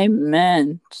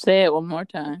 Amen. Say it one more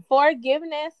time.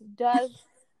 Forgiveness does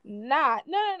not.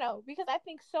 No. Because I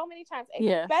think so many times,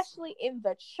 especially in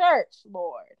the church,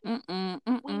 Lord, we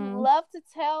love to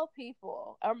tell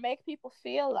people or make people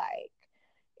feel like,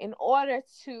 in order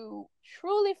to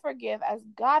truly forgive as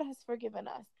God has forgiven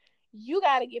us, you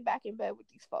got to get back in bed with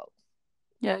these folks.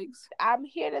 Yikes. I'm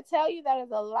here to tell you that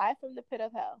is a lie from the pit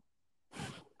of hell.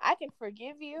 I can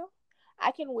forgive you.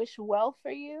 I can wish well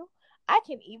for you. I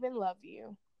can even love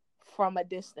you from a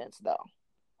distance,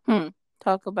 though.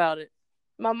 Talk about it.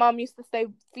 My mom used to say,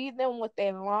 feed them with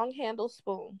a long handled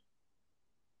spoon,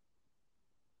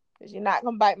 because you're not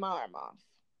going to bite my arm off.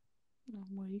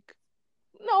 I'm weak.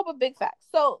 No, but big facts.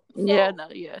 So yeah, no,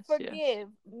 yes, forgive,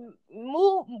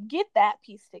 move, get that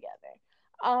piece together.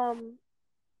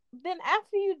 Then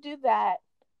after you do that,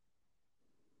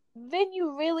 then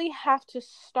you really have to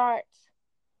start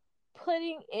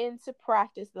putting into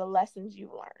practice the lessons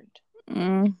you learned.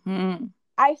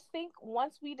 I think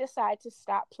once we decide to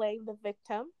stop playing the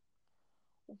victim,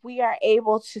 we are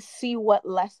able to see what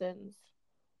lessons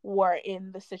were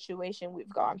in the situation we've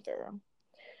gone through.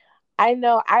 I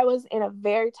know I was in a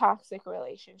very toxic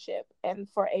relationship, and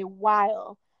for a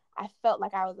while, I felt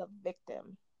like I was a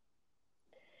victim.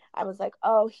 I was like,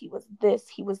 oh, he was this,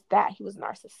 he was that, he was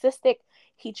narcissistic,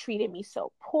 he treated me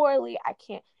so poorly, I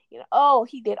can't, oh,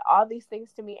 he did all these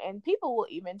things to me. And people will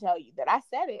even tell you that I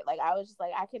said it. Like, I was just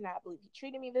like, I cannot believe he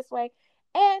treated me this way.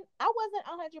 And I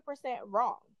wasn't 100%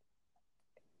 wrong.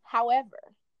 However,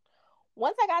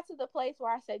 once I got to the place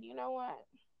where I said, you know what,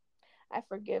 I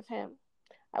forgive him,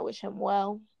 I wish him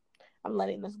well, I'm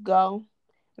letting this go,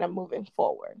 and I'm moving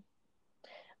forward,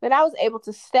 then I was able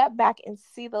to step back and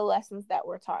see the lessons that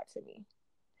were taught to me.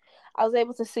 I was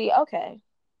able to see, okay,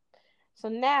 so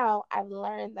now I've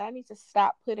learned that I need to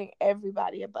stop putting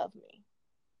everybody above me.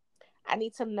 I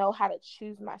need to know how to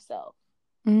choose myself.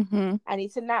 I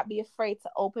need to not be afraid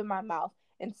to open my mouth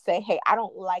and say, hey, I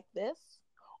don't like this,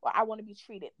 or I want to be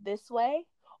treated this way,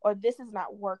 or this is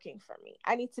not working for me.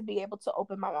 I need to be able to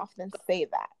open my mouth and say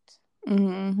that.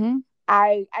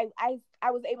 I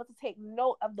was able to take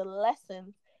note of the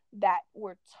lessons that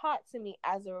were taught to me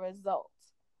as a result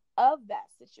of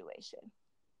that situation.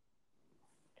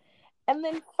 And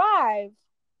then 5,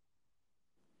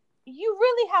 you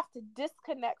really have to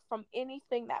disconnect from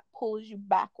anything that pulls you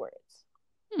backwards.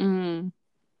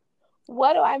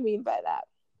 What do I mean by that?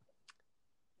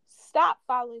 Stop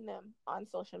following them on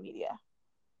social media.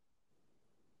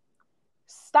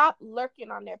 Stop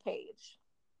lurking on their page.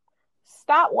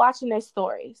 Stop watching their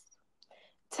stories.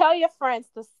 Tell your friends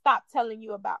to stop telling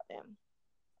you about them.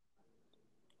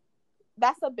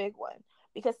 That's a big one.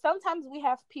 Because sometimes we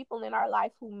have people in our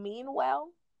life who mean well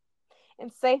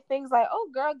and say things like, oh,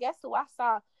 girl, guess who I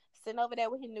saw sitting over there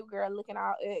with his new girl looking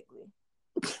all ugly.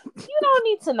 You don't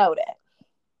need to know that.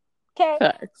 Okay?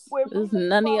 Facts. It's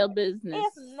none of your business.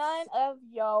 It's none of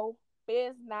your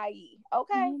business.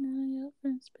 Okay? None of your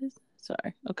friends' business.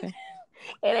 Sorry. Okay.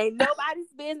 It ain't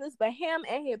nobody's business but him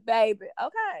and his baby.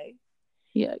 Okay?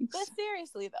 Yikes. But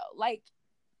seriously, though, like,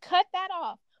 cut that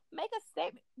off. Make a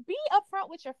statement. Be upfront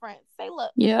with your friends. Say,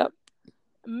 look. Yep.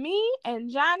 Me and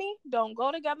Johnny don't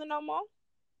go together no more.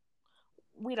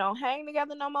 We don't hang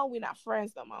together no more. We're not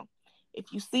friends no more.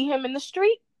 If you see him in the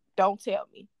street, don't tell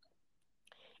me.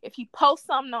 If he posts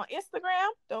something on Instagram,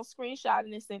 don't screenshot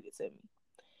it and send it to me.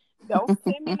 Don't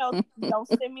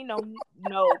send me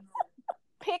no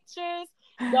pictures.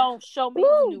 Don't show me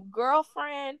his new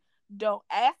girlfriend. Don't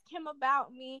ask him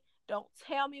about me. Don't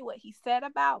tell me what he said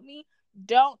about me.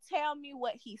 Don't tell me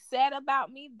what he said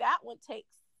about me. That one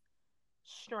takes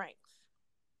strength.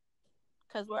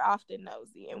 Because we're often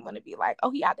nosy and want to be like,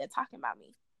 oh, he out there talking about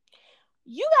me.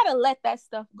 You got to let that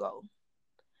stuff go.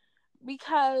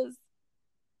 Because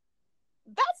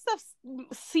that stuff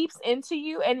seeps into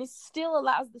you and it still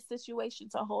allows the situation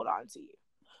to hold on to you.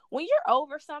 When you're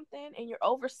over something and you're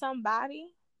over somebody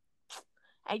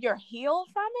and you're healed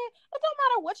from it, it don't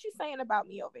matter what you're saying about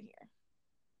me over here.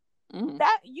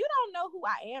 that you don't know who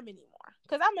I am anymore,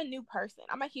 because I'm a new person.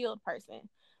 I'm a healed person.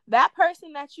 That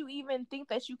person that you even think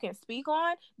that you can speak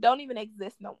on don't even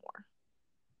exist no more.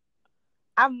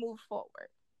 I've moved forward.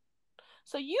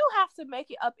 So you have to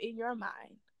make it up in your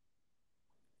mind.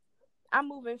 I'm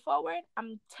moving forward.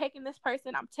 I'm taking this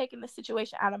person. I'm taking this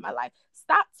situation out of my life.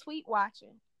 Stop tweet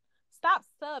watching. Stop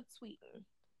subtweeting.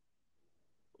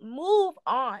 Move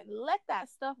on. Let that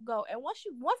stuff go. And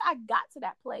once I got to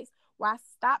that place where I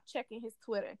stopped checking his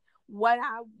Twitter, when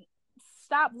I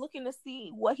stopped looking to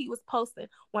see what he was posting,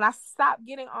 when I stopped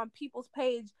getting on people's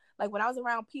page, like when I was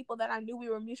around people that I knew we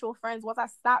were mutual friends, once I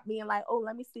stopped being like, oh,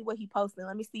 let me see what he posted.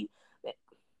 Let me see.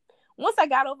 Once I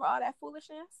got over all that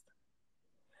foolishness,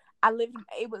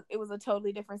 it was a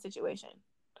totally different situation.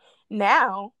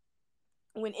 Now,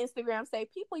 when Instagram say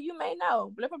people you may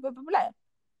know, blah, blah, blah, blah, blah,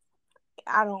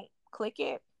 I don't click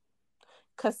it.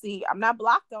 Cause see, I'm not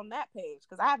blocked on that page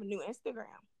because I have a new Instagram.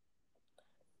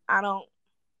 I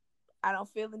don't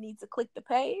feel the need to click the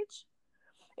page.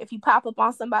 If you pop up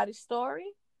on somebody's story,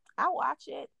 I watch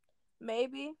it.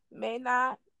 Maybe, may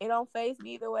not. It don't faze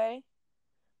me either way.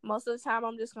 Most of the time,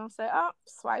 I'm just gonna say, oh,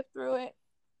 swipe through it.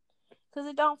 Because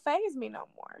it don't faze me no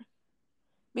more.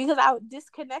 Because I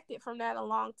disconnected from that a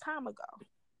long time ago.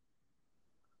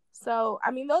 So,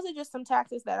 I mean, those are just some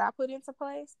tactics that I put into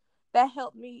place that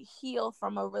helped me heal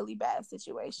from a really bad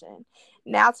situation.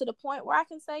 Now to the point where I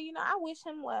can say, I wish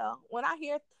him well. When I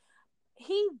hear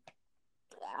he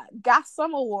got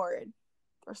some award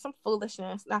or some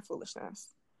foolishness, not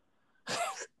foolishness,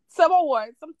 some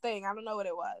award, something, I don't know what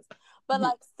it was. But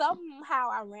like somehow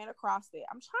I ran across it.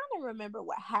 I'm trying to remember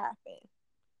what happened.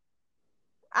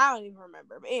 I don't even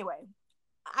remember. But anyway,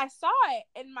 I saw it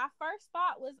and my first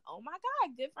thought was, oh my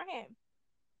God, good for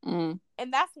him.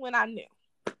 And that's when I knew.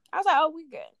 I was like, oh, we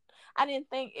good. I didn't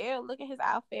think, ew, look at his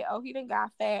outfit. Oh, he done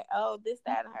got fat. Oh, this,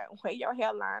 that, and her. Where your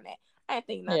hairline at? I didn't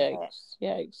think none of that.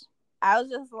 Yikes. I was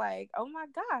just like, oh my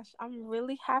gosh, I'm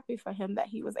really happy for him that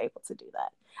he was able to do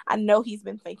that. I know he's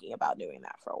been thinking about doing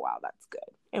that for a while. That's good.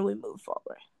 And we move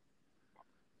forward.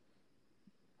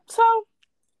 So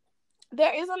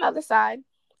there is another side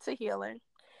to healing.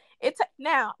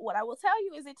 Now, what I will tell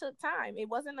you is it took time. It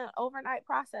wasn't an overnight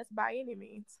process by any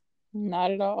means.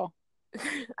 Not at all.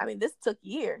 I mean, this took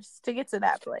years to get to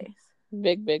that place.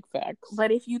 Big facts. But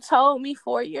if you told me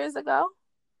 4 years ago,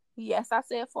 yes, I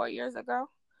said 4 years ago.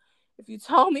 If you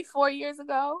told me 4 years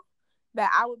ago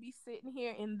that I would be sitting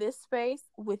here in this space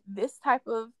with this type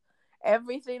of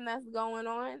everything that's going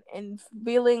on and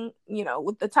feeling,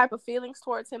 with the type of feelings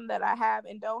towards him that I have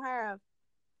and don't have,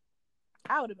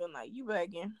 I would have been like, you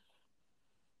begging.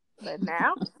 But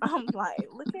now I'm like,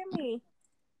 look at me.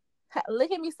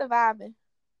 Look at me surviving.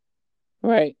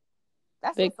 Right.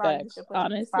 That's big what facts.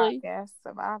 Honestly, podcast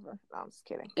survivor. No, I'm just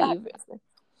kidding. I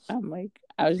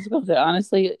was just gonna say,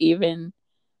 honestly, even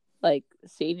like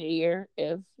senior year,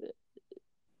 if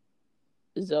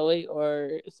Zoe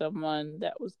or someone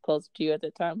that was close to you at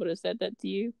the time would have said that to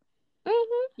you,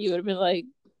 you would have been like,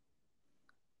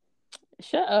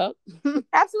 shut up.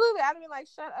 Absolutely. I'd have been like,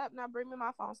 shut up. Now bring me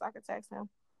my phone so I can text him.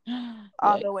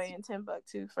 All the way in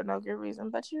Timbuktu for no good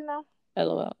reason. But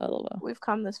LOL. We've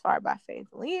come this far by faith,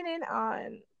 leaning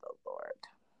on the Lord.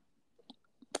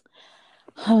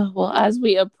 Well, as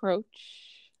we approach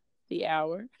the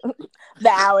hour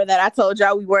that I told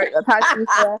y'all we weren't talking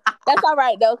for, that's all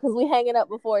right though, because we hanging up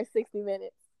before 60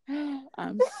 minutes.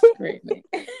 I'm screaming.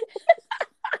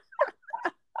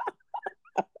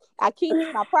 I keep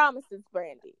my promises,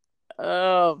 Brandy.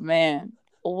 Oh man.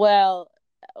 Well,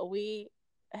 we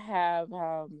have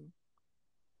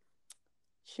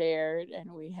shared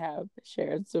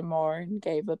some more and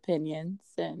gave opinions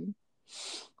and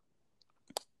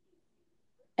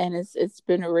it's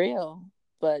been real.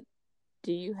 But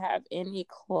do you have any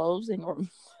closing remarks?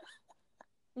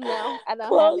 No, I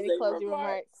don't have any closing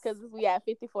remarks because we have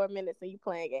 54 minutes and you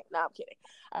playing it. No, I'm kidding.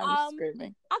 I'm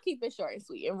screaming. I'll keep it short and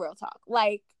sweet and real talk.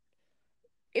 Like,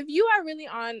 if you are really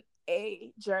on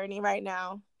a journey right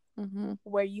now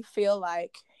where you feel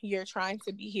like you're trying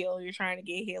to be healed, you're trying to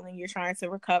get healing, you're trying to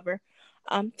recover,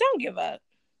 don't give up.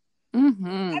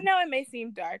 I know it may seem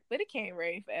dark, but it can't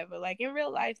rain forever. Like in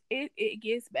real life, it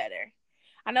gets better.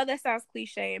 I know that sounds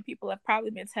cliche and people have probably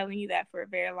been telling you that for a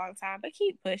very long time, but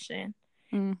keep pushing.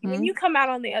 When you come out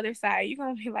on the other side, you're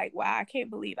going to be like, wow, I can't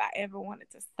believe I ever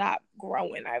wanted to stop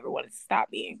growing. I ever wanted to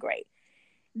stop being great.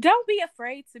 Don't be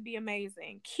afraid to be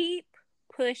amazing. Keep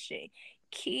pushing.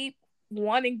 Keep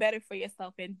wanting better for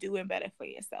yourself and doing better for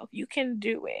yourself. You can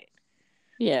do it.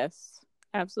 Yes,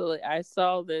 absolutely. I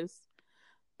saw this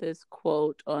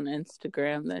quote on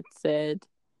Instagram that said,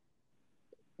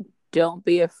 Don't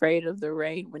be afraid of the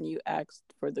rain when you asked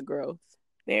for the growth.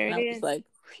 There And it I was is. like,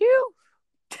 phew.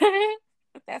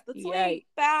 That's the Yikes. tweet.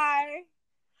 Bye.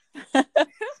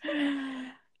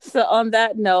 So on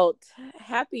that note,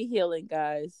 happy healing,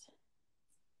 guys.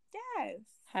 Yes.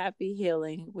 Happy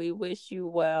healing. We wish you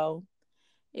well.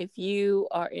 If you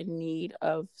are in need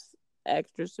of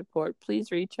extra support,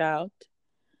 please reach out.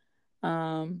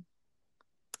 Um,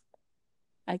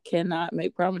 I cannot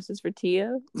make promises for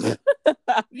Tia.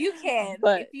 You can.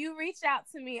 But If you reach out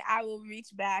to me, I will reach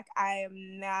back. I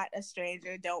am not a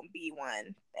stranger. Don't be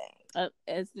one thing.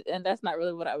 and that's not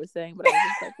really what I was saying, but I was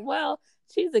just like, well,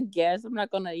 she's a guest. I'm not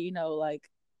gonna, like,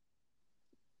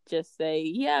 just say,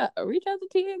 yeah, reach out to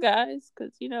Tia, guys,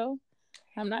 because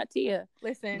I'm not Tia.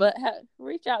 Listen, But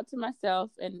reach out to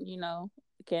myself, and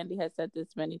Candy has said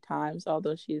this many times,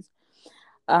 although she's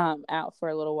out for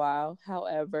a little while.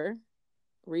 However,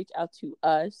 reach out to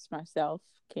us, myself,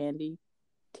 Candy,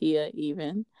 Tia,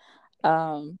 even.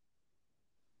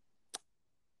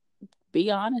 Be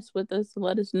honest with us.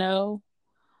 Let us know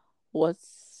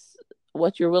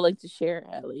what you're willing to share,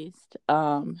 at least.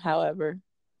 However,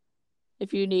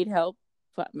 if you need help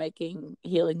making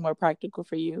healing more practical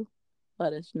for you,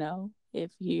 let us know.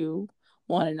 If you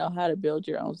want to know how to build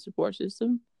your own support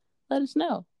system, let us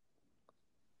know.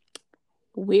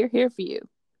 We're here for you.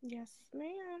 yes,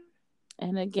 ma'am.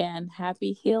 And again,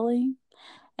 happy healing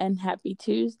and happy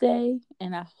Tuesday.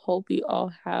 And I hope you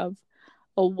all have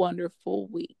a wonderful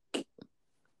week.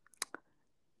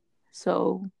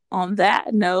 So, on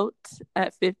that note,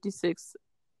 at 56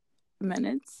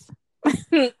 minutes,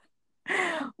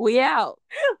 we out.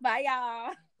 Bye,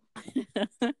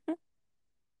 y'all.